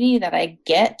opportunity that I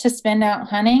get to spend out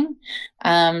hunting.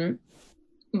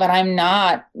 But I'm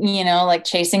not, like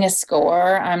chasing a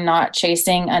score. I'm not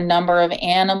chasing a number of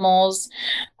animals,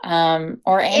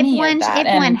 or any of that.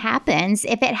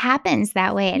 If it happens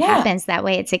that way, it happens that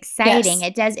way. It's exciting.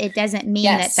 Yes. It doesn't mean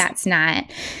that that's not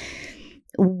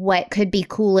what could be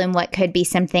cool and what could be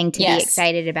something to be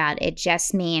excited about. It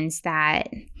just means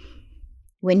that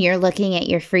when you're looking at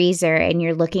your freezer and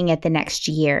you're looking at the next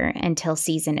year until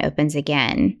season opens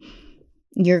again,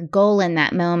 your goal in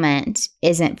that moment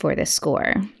isn't for the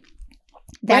score.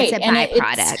 That's a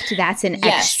byproduct. That's an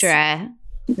extra.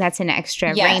 That's an extra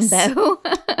rainbow.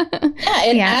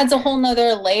 It adds a whole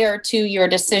nother layer to your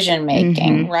decision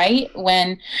making, right?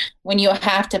 When you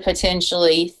have to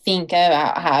potentially think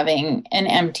about having an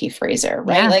empty freezer,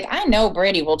 right? Like, I know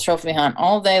Brady will trophy hunt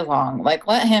all day long. Like,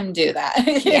 let him do that.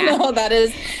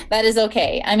 That is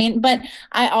okay. I mean, but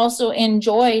I also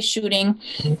enjoy shooting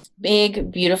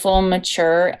big, beautiful,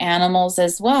 mature animals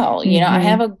as well. I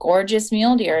have a gorgeous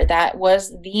mule deer that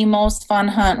was the most fun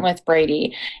hunt with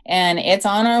Brady, and it's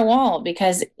on our wall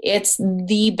because it's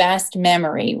the best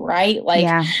memory, right?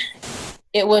 Like,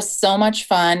 it was so much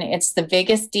fun. It's the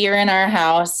biggest deer in our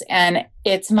house, and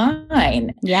it's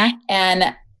mine. Yeah.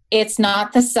 And it's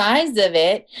not the size of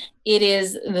it. It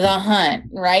is the hunt,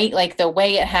 right? Like the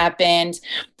way it happened,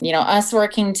 us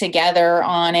working together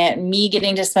on it, me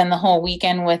getting to spend the whole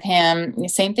weekend with him.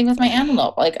 Same thing with my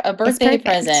antelope, like a birthday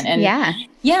present. And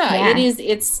it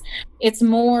is, it's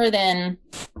more than,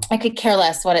 I could care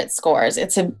less what it scores.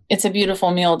 It's a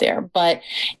beautiful mule deer, but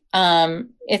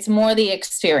it's more the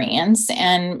experience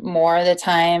and more the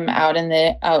time out in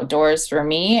the outdoors for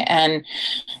me. And,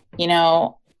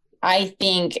 I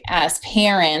think as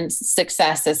parents,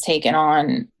 success has taken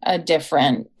on a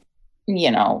different,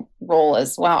 role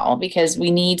as well, because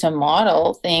we need to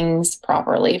model things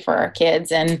properly for our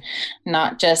kids and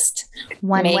not just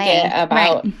make it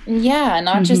about,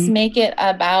 just make it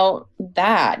about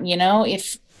that.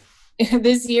 If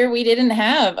this year we didn't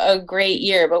have a great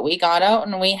year, but we got out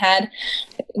and we had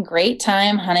a great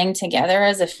time hunting together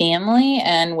as a family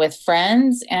and with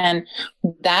friends. And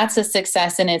that's a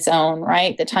success in its own,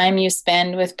 right? The time you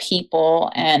spend with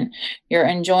people and you're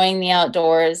enjoying the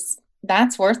outdoors,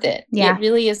 that's worth it. Yeah. It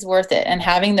really is worth it. And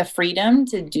having the freedom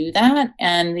to do that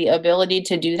and the ability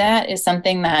to do that is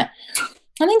something that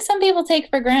I think some people take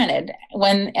for granted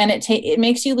it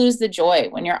makes you lose the joy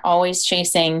when you're always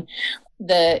chasing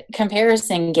the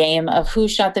comparison game of who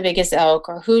shot the biggest elk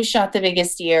or who shot the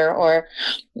biggest deer, or,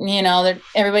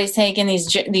 everybody's taking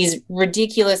these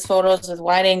ridiculous photos with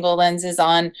wide angle lenses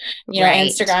on,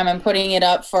 Instagram and putting it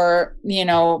up for,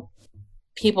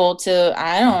 people to,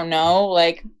 I don't know,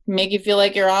 like make you feel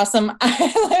like you're awesome.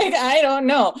 I don't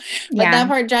know. But that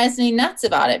part drives me nuts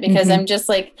about it because I'm just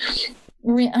like,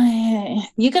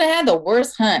 you could have had the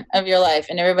worst hunt of your life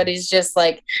and everybody's just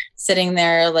like sitting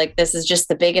there like this is just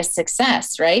the biggest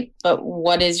success, right? But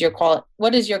what is your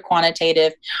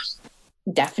quantitative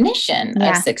definition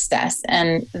of success?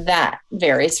 And that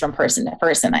varies from person to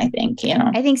person, I think.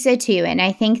 I think so too. And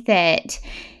I think that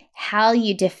how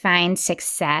you define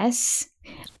success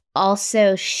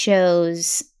also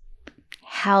shows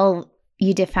how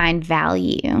you define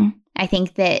value. I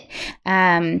think that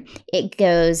it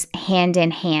goes hand in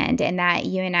hand, and that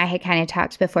you and I had kind of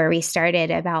talked before we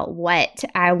started about what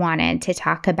I wanted to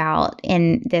talk about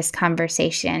in this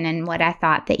conversation and what I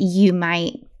thought that you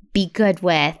might be good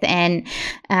with and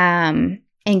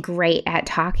great at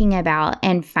talking about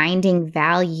and finding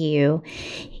value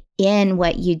in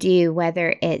what you do,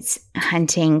 whether it's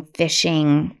hunting,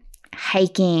 fishing,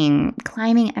 hiking,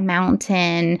 climbing a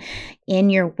mountain, in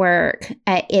your work.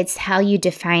 It's how you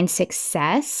define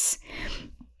success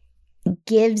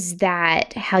gives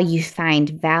that how you find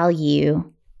value.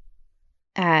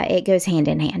 It goes hand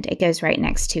in hand. It goes right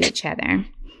next to each other.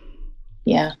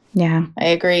 Yeah. Yeah. I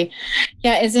agree.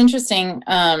 Yeah. It's interesting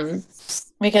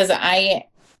because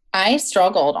I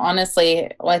struggled honestly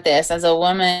with this as a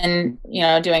woman,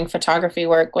 doing photography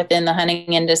work within the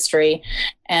hunting industry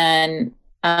and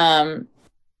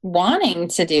wanting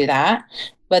to do that,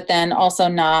 but then also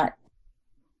not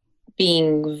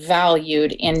being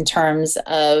valued in terms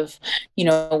of,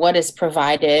 what is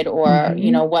provided or,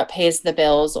 what pays the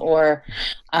bills or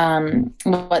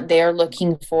what they're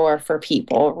looking for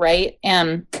people. Right.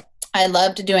 And I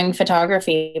loved doing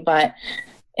photography, but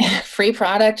free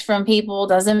product from people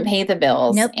doesn't pay the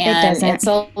bills. Nope, and it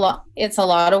doesn't. It's a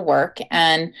lot of work.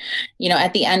 And,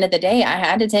 at the end of the day, I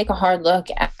had to take a hard look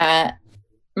at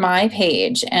my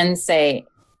page and say,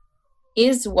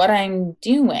 is what I'm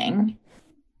doing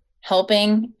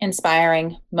helping,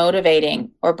 inspiring,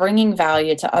 motivating, or bringing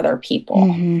value to other people?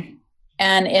 Mm-hmm.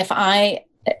 And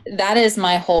that is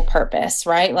my whole purpose,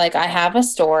 right? Like I have a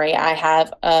story, I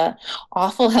have a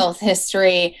awful health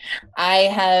history.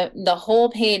 The whole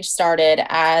page started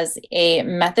as a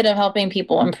method of helping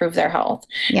people improve their health.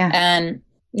 Yeah. And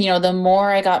the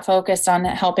more I got focused on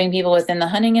helping people within the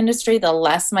hunting industry, the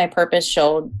less my purpose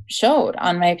showed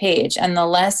on my page and the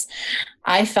less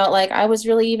I felt like I was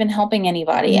really even helping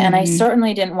anybody. And I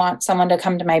certainly didn't want someone to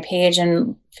come to my page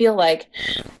and feel like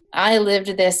I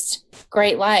lived this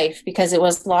great life because it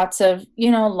was lots of, a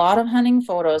lot of hunting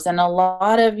photos and a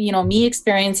lot of, me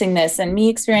experiencing this and me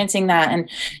experiencing that. And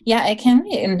yeah, it can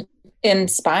be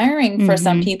inspiring for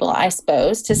some people, I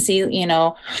suppose, to see, a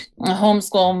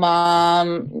homeschool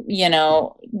mom,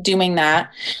 doing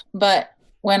that. But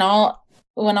when all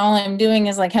I'm doing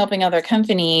is like helping other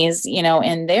companies,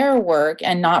 in their work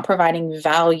and not providing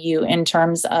value in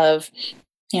terms of,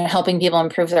 helping people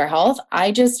improve their health,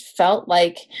 I just felt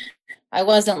like I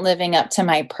wasn't living up to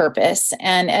my purpose.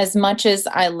 And as much as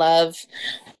I love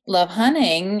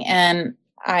hunting and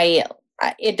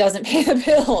it doesn't pay the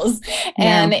bills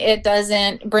and it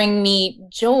doesn't bring me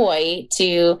joy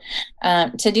to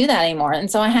do that anymore. And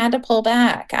so I had to pull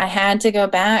back. I had to go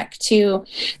back to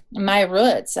my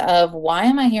roots of why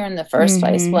am I here in the first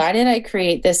place? Why did I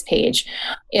create this page?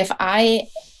 If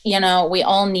we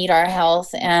all need our health.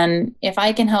 And if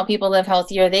I can help people live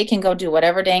healthier, they can go do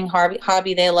whatever dang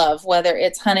hobby they love, whether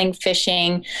it's hunting,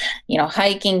 fishing,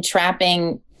 hiking,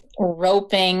 trapping,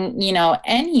 roping,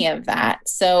 any of that.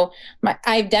 So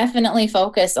I've definitely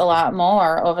focused a lot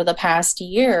more over the past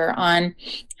year on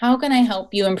how can I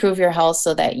help you improve your health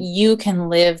so that you can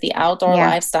live the outdoor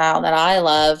lifestyle that I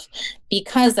love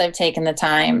because I've taken the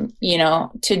time,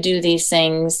 to do these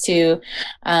things, to,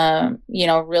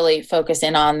 really focus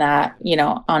in on that,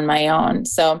 on my own.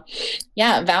 So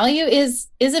yeah, value is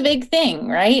a big thing,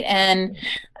 right? And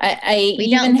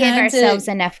we don't give ourselves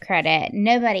enough credit.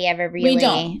 Nobody ever really. We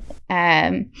don't.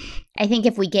 I think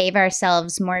if we gave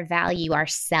ourselves more value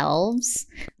ourselves,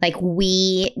 like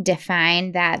we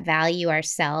define that value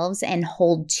ourselves and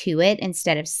hold to it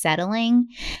instead of settling,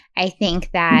 I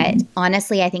think that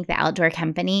honestly, I think the outdoor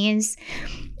companies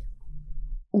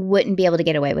wouldn't be able to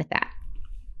get away with that.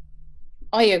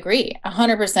 I agree.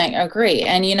 100% agree.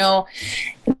 And,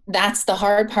 that's the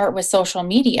hard part with social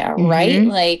media, right?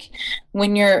 Like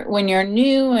when you're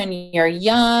new and you're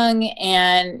young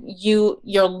and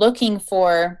you're looking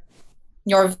for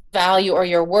your value or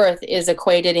your worth is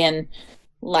equated in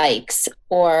likes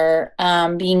or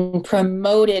being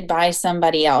promoted by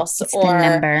somebody else it's the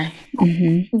number.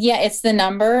 Yeah, it's the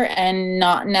number and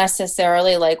not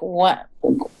necessarily like what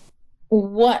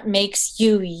makes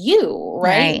you,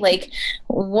 right? Like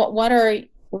what are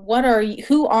you,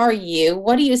 who are you?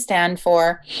 What do you stand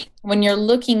for when you're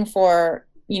looking for,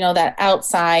 that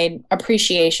outside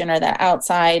appreciation or that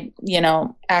outside,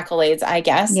 accolades, I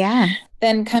guess. Yeah.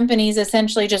 Then companies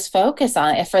essentially just focus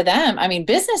on it. For them, I mean,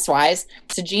 business wise,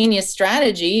 it's a genius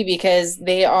strategy because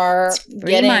they are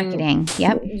getting marketing.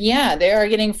 Yep. Yeah. They are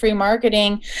getting free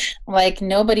marketing like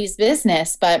nobody's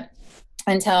business. But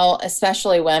until,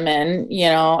 especially women, you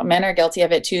know, men are guilty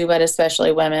of it too, but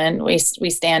especially women, we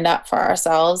stand up for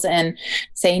ourselves and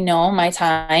say, no, my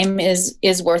time is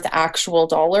worth actual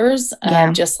dollars,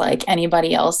 just like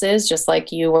anybody else's, just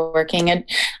like you were working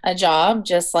a job,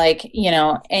 just like, you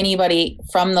know, anybody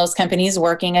from those companies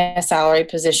working a salary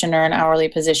position or an hourly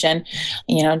position,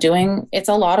 you know, it's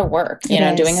a lot of work,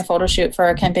 doing a photo shoot for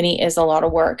a company is a lot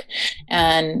of work.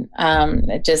 And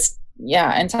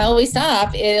until we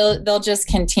stop, they'll just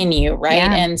continue. Right.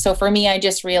 Yeah. And so for me, I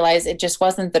just realized it just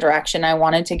wasn't the direction I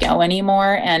wanted to go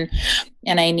anymore. And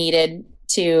I needed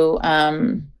to,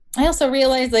 I also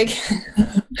realized, like,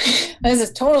 this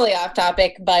is totally off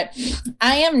topic, but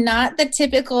I am not the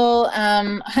typical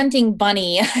hunting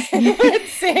bunny, I would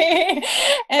say.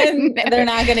 And they're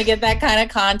not going to get that kind of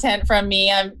content from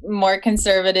me. I'm more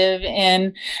conservative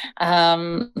in,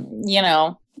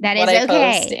 that is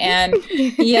okay. Post. And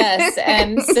yes.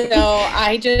 And so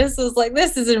I just was like,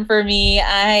 this isn't for me.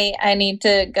 I need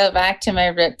to go back to my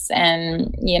roots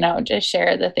and, just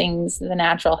share the things, the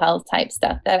natural health type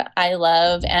stuff that I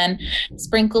love, and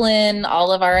sprinkle in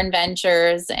all of our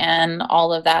adventures and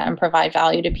all of that, and provide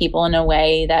value to people in a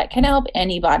way that can help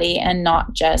anybody and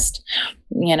not just,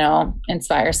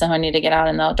 inspire somebody to get out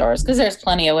in the outdoors. Because there's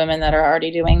plenty of women that are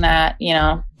already doing that,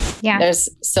 Yeah. There's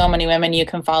so many women you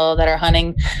can follow that are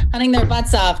hunting their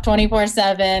butts off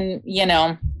 24/7,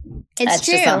 It's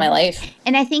true. Just not my life.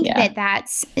 And I think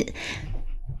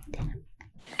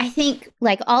I think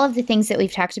like all of the things that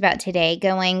we've talked about today,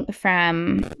 going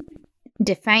from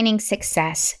defining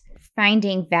success,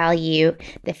 finding value,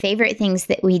 the favorite things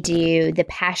that we do, the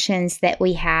passions that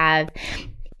we have,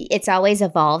 it's always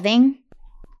evolving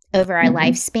over our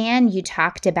lifespan. You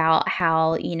talked about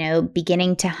how,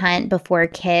 beginning to hunt before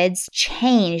kids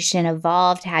changed and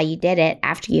evolved how you did it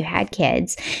after you had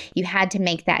kids. You had to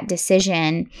make that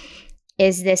decision.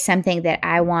 Is this something that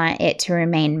I want it to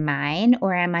remain mine,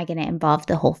 or am I going to involve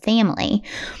the whole family?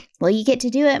 Well, you get to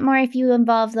do it more if you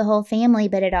involve the whole family,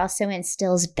 but it also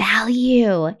instills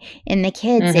value in the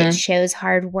kids. It shows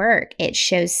hard work. It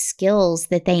shows skills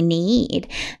that they need.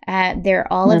 There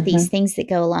are all of these things that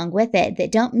go along with it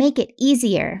that don't make it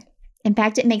easier. In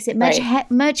fact, it makes it much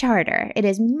harder. It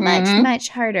is much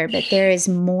harder, but there is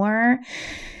more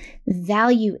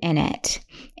value in it.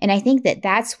 And I think that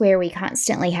that's where we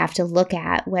constantly have to look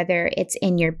at, whether it's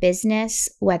in your business,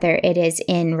 whether it is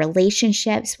in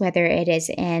relationships, whether it is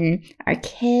in our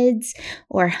kids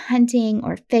or hunting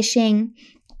or fishing.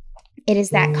 It is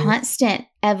that constant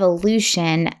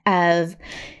evolution of,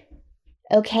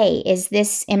 okay,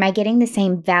 am I getting the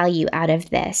same value out of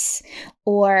this?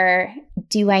 Or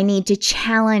do I need to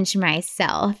challenge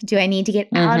myself? Do I need to get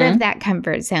out of that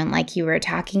comfort zone, like you were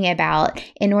talking about,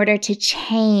 in order to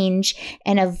change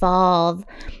and evolve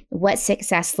what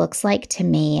success looks like to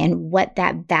me and what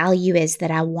that value is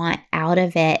that I want out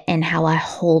of it and how I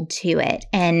hold to it?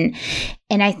 And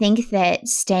I think that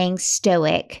staying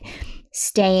stoic,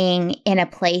 staying in a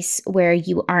place where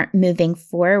you aren't moving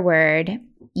forward,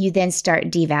 you then start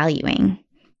devaluing.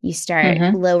 You start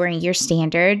lowering your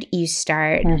standard. You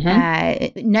start,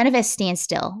 none of us stand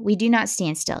still. We do not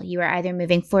stand still. You are either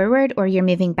moving forward or you're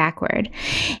moving backward.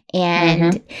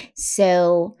 And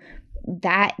so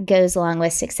that goes along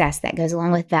with success. That goes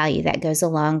along with value. That goes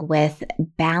along with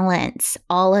balance,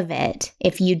 all of it.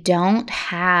 If you don't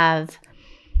set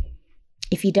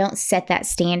that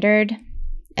standard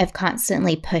of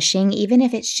constantly pushing, even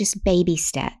if it's just baby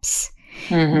steps,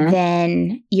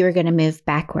 then you're going to move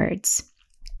backwards.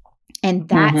 And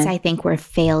that's, I think, where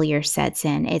failure sets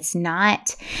in. It's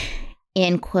not,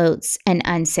 in quotes, an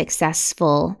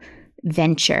unsuccessful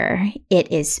venture.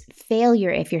 It is failure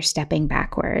if you're stepping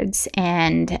backwards.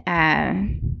 And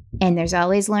there's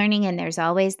always learning, and there's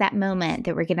always that moment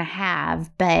that we're going to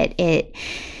have. But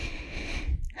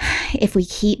if we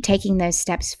keep taking those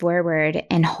steps forward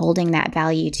and holding that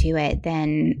value to it,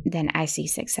 then I see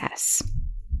success.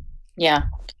 Yeah.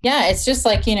 Yeah. It's just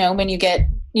like, when you get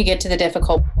to the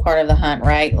difficult part of the hunt,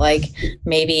 right? Like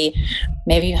maybe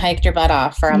you hiked your butt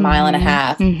off for a mile and a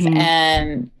half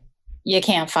and you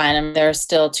can't find them. There's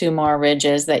still 2 more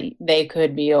ridges that they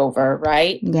could be over,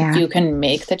 right? Yeah. You can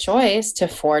make the choice to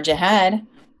forge ahead,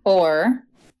 or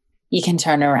you can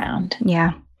turn around.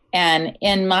 Yeah. And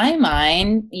in my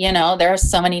mind, there are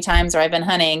so many times where I've been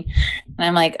hunting and And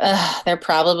I'm like, ugh, they're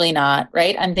probably not,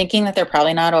 right? I'm thinking that they're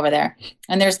probably not over there.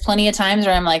 And there's plenty of times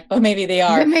where I'm like, but maybe they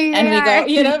are. Maybe and they we are. go,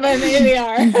 you know, but maybe they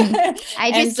are.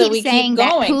 I just keep saying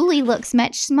that Cooley looks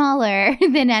much smaller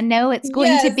than I know it's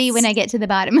going to be when I get to the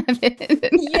bottom of it.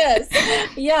 Yes.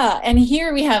 Yeah. And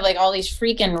here we have like all these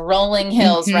freaking rolling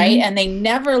hills, right? And they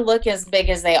never look as big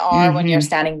as they are when you're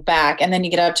standing back. And then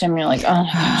you get up to them and you're like, oh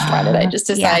my gosh, why did I just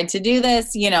decide to do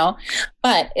this? You know,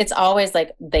 but it's always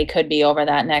like, they could be over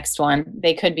that next one.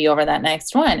 They could be over that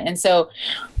next one. And so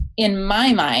in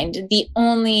my mind, the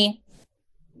only,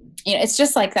 you know, it's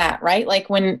just like that, right? Like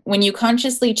when you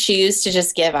consciously choose to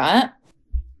just give up,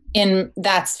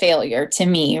 that's failure to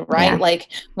me, right? Like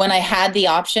when I had the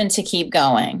option to keep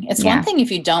going, it's one thing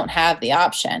if you don't have the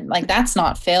option, like that's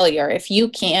not failure. If you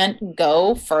can't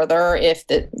go further, if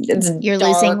you're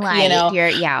dark, losing light, you know,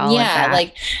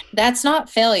 like that's not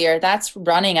failure. That's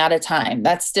running out of time.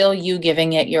 That's still you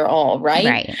giving it your all,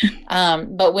 right?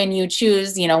 But when you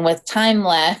choose, you know, with time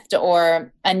left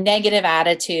or a negative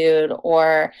attitude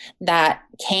or that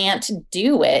can't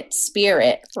do it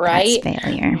spirit, right?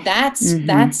 That's failure.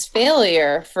 That's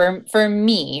failure for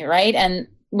me, right? And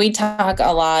we talk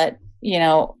a lot, you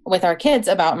know, with our kids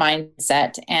about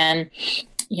mindset and,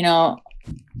 you know,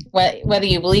 whether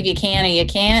you believe you can or you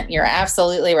can't, you're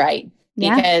absolutely right.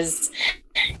 Because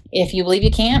if you believe you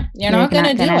can't, you're not going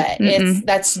to do it.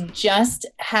 That's just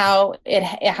how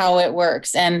it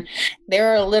works. And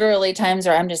there are literally times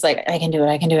where I'm just like, I can do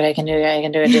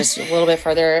it just a little bit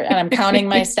further. And I'm counting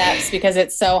my steps because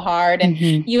it's so hard. And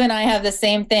you and I have the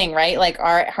same thing, right? Like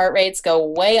our heart rates go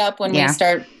way up when we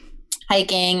start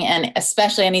hiking and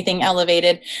especially anything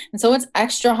elevated. And so it's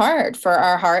extra hard for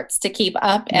our hearts to keep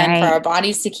up and for our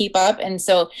bodies to keep up. And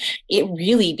so it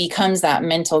really becomes that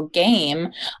mental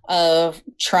game of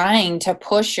trying to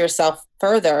push yourself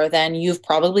further than you've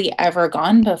probably ever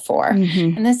gone before.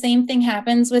 And the same thing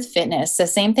happens with fitness. The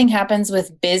same thing happens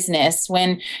with business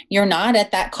when you're not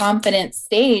at that confident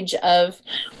stage of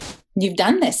you've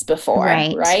done this before,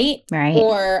 right?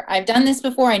 Or I've done this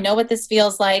before. I know what this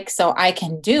feels like, so I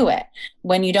can do it.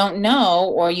 When you don't know,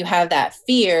 or you have that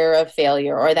fear of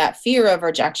failure or that fear of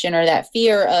rejection or that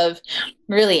fear of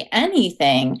really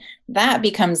anything, that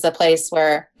becomes the place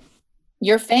where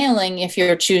you're failing if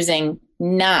you're choosing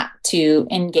not to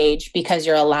engage because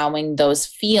you're allowing those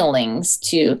feelings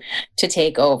to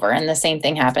take over. And the same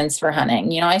thing happens for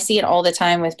hunting. You know, I see it all the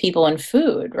time with people in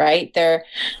food, right?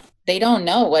 They don't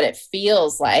know what it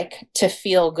feels like to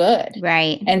feel good.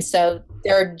 Right. And so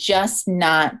they're just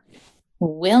not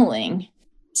willing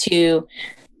to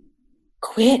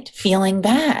quit feeling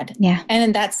bad. Yeah.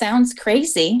 And that sounds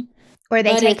crazy. Or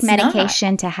they take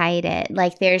medication to hide it.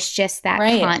 Like there's just that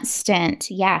constant.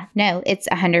 Yeah, no, it's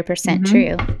 100%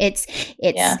 true. It's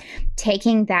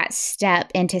taking that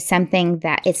step into something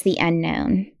that it's the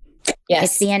unknown. Yes.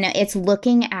 It's the unknown. It's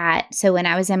looking at, so when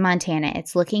I was in Montana,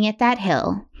 it's looking at that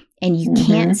hill and you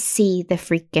can't see the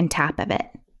freaking top of it.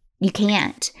 You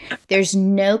can't. There's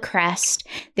no crest.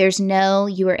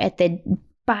 You are at the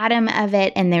bottom of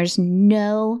it and there's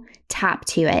no top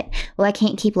to it. Well, I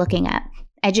can't keep looking up.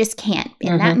 I just can't.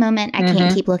 In that moment, I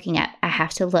can't keep looking up. I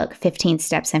have to look 15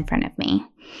 steps in front of me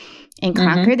and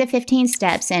conquer the 15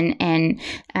 steps. And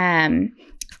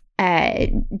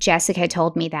Jessica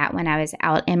told me that when I was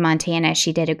out in Montana,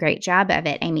 she did a great job of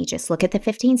it. Amy, just look at the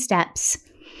 15 steps.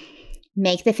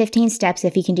 Make the 15 steps.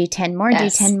 If you can do 10 more, do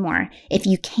 10 more. If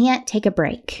you can't, take a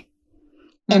break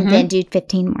and then do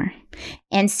 15 more.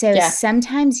 And so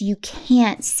sometimes you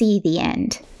can't see the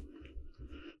end.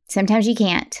 Sometimes you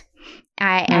can't.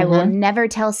 I will never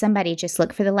tell somebody just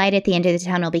look for the light at the end of the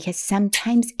tunnel because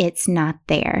sometimes it's not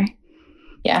there.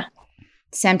 Yeah.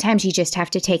 Sometimes you just have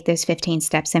to take those 15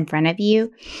 steps in front of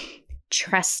you,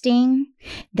 trusting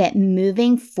that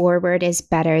moving forward is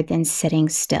better than sitting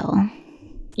still.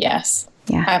 Yes.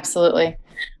 Yeah. Absolutely.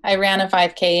 I ran a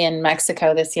 5K in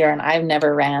Mexico this year and I've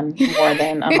never ran more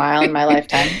than a mile in my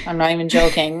lifetime. I'm not even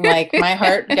joking. Like my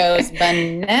heart goes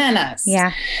bananas.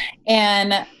 Yeah.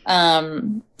 And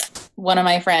one of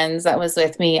my friends that was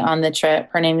with me on the trip,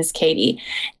 her name is Katie,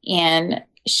 and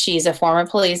she's a former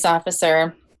police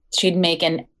officer. She'd make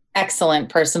an excellent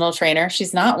personal trainer.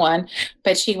 She's not one,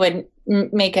 but she would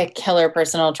make a killer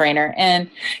personal trainer. And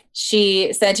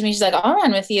she said to me, she's like, I'll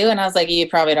run with you. And I was like, you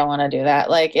probably don't want to do that.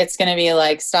 Like, it's going to be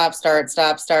like, stop,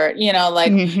 start, you know,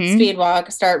 like speed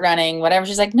walk, start running, whatever.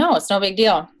 She's like, no, it's no big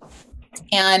deal.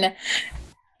 And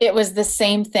it was the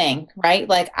same thing, right?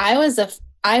 Like I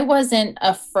wasn't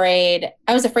afraid.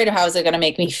 I was afraid of how it was going to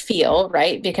make me feel,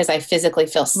 right? Because I physically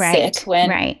feel sick when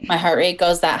my heart rate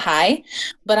goes that high.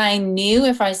 But I knew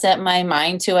if I set my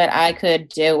mind to it, I could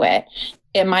do it.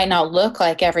 it might not look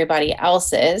like everybody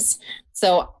else's.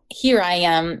 So here I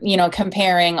am,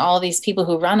 comparing all these people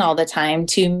who run all the time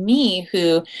to me,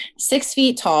 who 6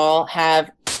 feet tall, have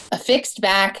a fixed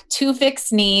back, 2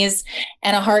 fixed knees,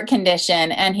 and a heart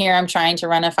condition. And here I'm trying to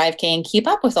run a 5K and keep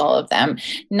up with all of them.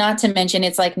 Not to mention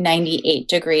it's like 98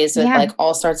 degrees with like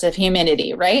all sorts of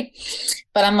humidity, right?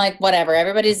 But I'm like, whatever,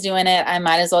 everybody's doing it. I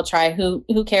might as well try. Who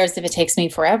cares if it takes me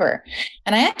forever?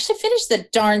 And I actually finished the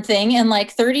darn thing in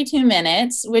like 32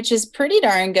 minutes, which is pretty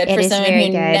darn good for someone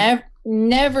who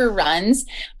never runs.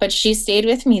 But she stayed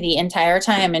with me the entire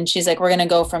time. And she's like, we're going to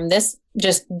go from this,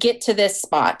 just get to this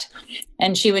spot.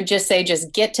 And she would just say,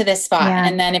 just get to this spot.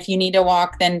 And then if you need to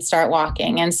walk, then start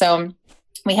walking. And so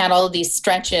we had all of these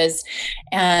stretches,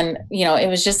 and, it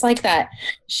was just like that.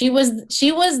 She was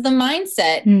the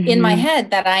mindset in my head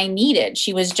that I needed.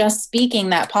 She was just speaking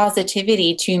that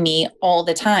positivity to me all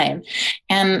the time.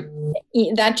 And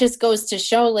that just goes to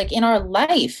show, like, in our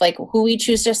life, like, who we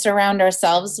choose to surround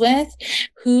ourselves with,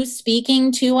 who's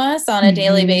speaking to us on a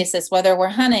daily basis, whether we're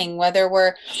hunting, whether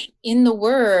we're in the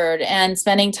Word and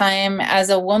spending time as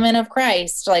a woman of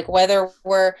Christ, like whether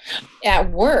we're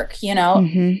at work,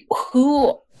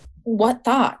 what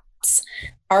thoughts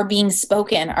are being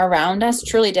spoken around us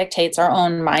truly dictates our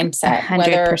own mindset.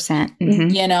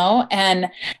 100%.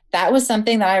 And that was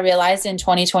something that I realized in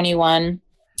 2021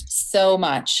 so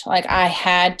much. Like, I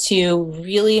had to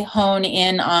really hone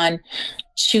in on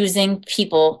choosing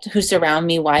people who surround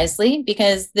me wisely,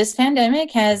 because this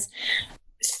pandemic has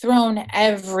thrown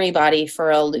everybody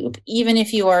for a loop, even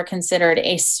if you are considered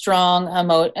a strong,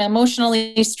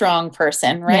 emotionally strong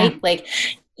person, right? Like,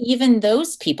 even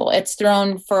those people, it's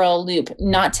thrown for a loop,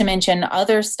 not to mention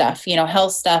other stuff,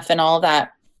 health stuff and all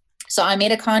that. So I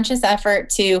made a conscious effort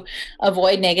to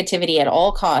avoid negativity at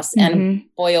all costs. And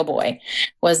boy, oh boy,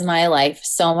 was my life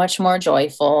so much more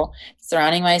joyful,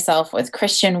 surrounding myself with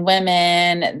Christian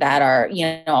women that are,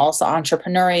 also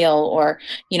entrepreneurial, or,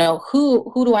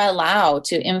 who do I allow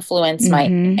to influence my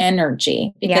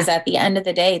energy? Because at the end of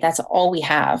the day, that's all we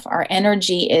have. Our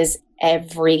energy is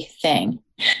everything.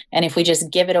 And if we just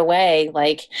give it away,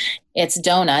 like it's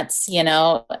donuts, you're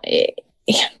going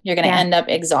to end up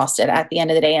exhausted at the end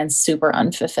of the day and super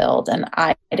unfulfilled. And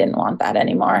I didn't want that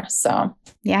anymore. So,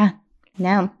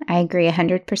 no, I agree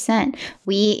 100%.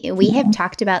 We have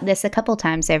talked about this a couple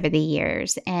times over the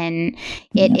years, and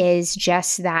it is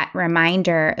just that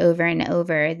reminder over and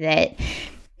over that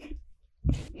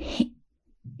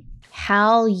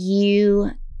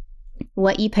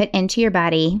what you put into your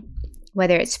body,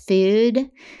 whether it's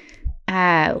food,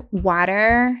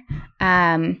 water,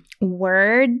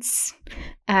 words,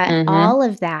 all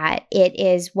of that, it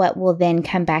is what will then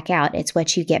come back out. It's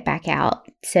what you get back out.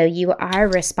 So you are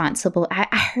responsible.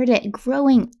 I heard it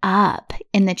growing up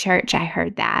in the church. I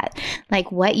heard that,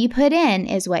 like, what you put in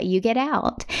is what you get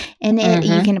out. And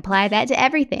you can apply that to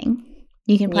everything.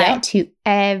 You can apply it to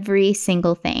every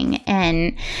single thing.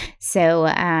 And so,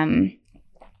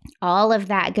 all of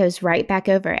that goes right back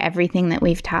over everything that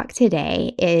we've talked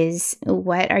today. Is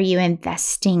what are you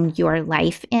investing your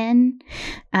life in?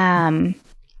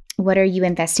 What are you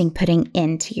putting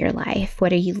into your life?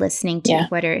 What are you listening to?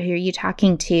 Who are you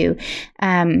talking to?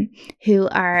 Who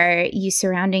are you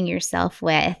surrounding yourself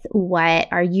with? What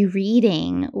are you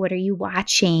reading? What are you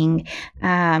watching?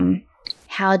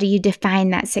 How do you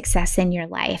define that success in your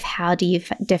life? How do you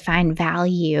define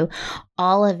value?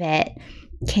 All of it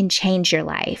can change your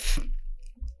life.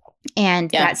 And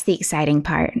that's the exciting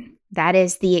part. That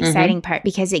is the exciting part,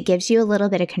 because it gives you a little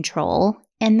bit of control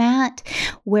in that.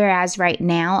 Whereas right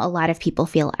now, a lot of people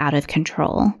feel out of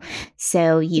control.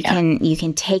 So you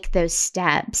can take those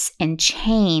steps and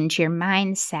change your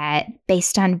mindset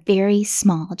based on very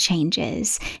small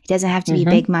changes. It doesn't have to be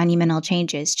big monumental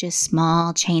changes, just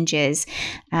small changes.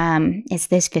 It's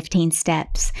those 15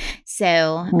 steps.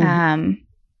 So,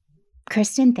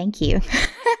 Kristen, thank you.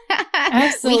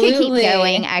 Absolutely. We could keep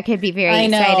going. I could be very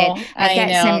excited. I've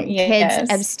got some kids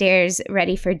upstairs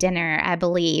ready for dinner, I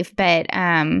believe. But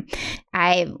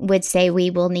I would say we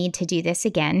will need to do this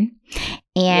again.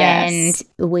 And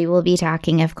we will be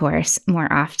talking, of course, more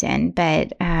often.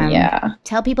 But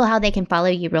tell people how they can follow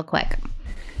you real quick.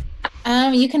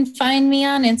 You can find me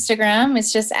on Instagram.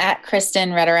 It's just at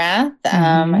Kristen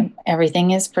Rederath.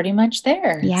 Everything is pretty much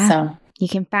there. Yeah. So you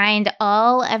can find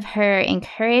all of her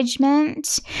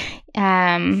encouragement,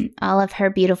 all of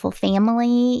her beautiful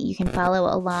family. You can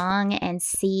follow along and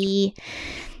see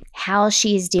how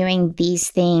she's doing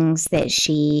these things that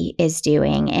she is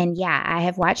doing. And I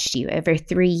have watched you over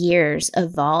 3 years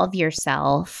evolve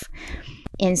yourself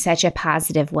in such a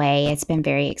positive way. It's been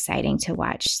very exciting to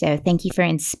watch. So thank you for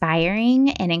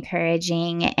inspiring and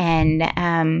encouraging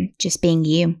and just being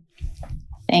you.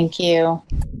 Thank you.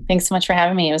 Thanks so much for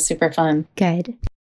having me. It was super fun. Good.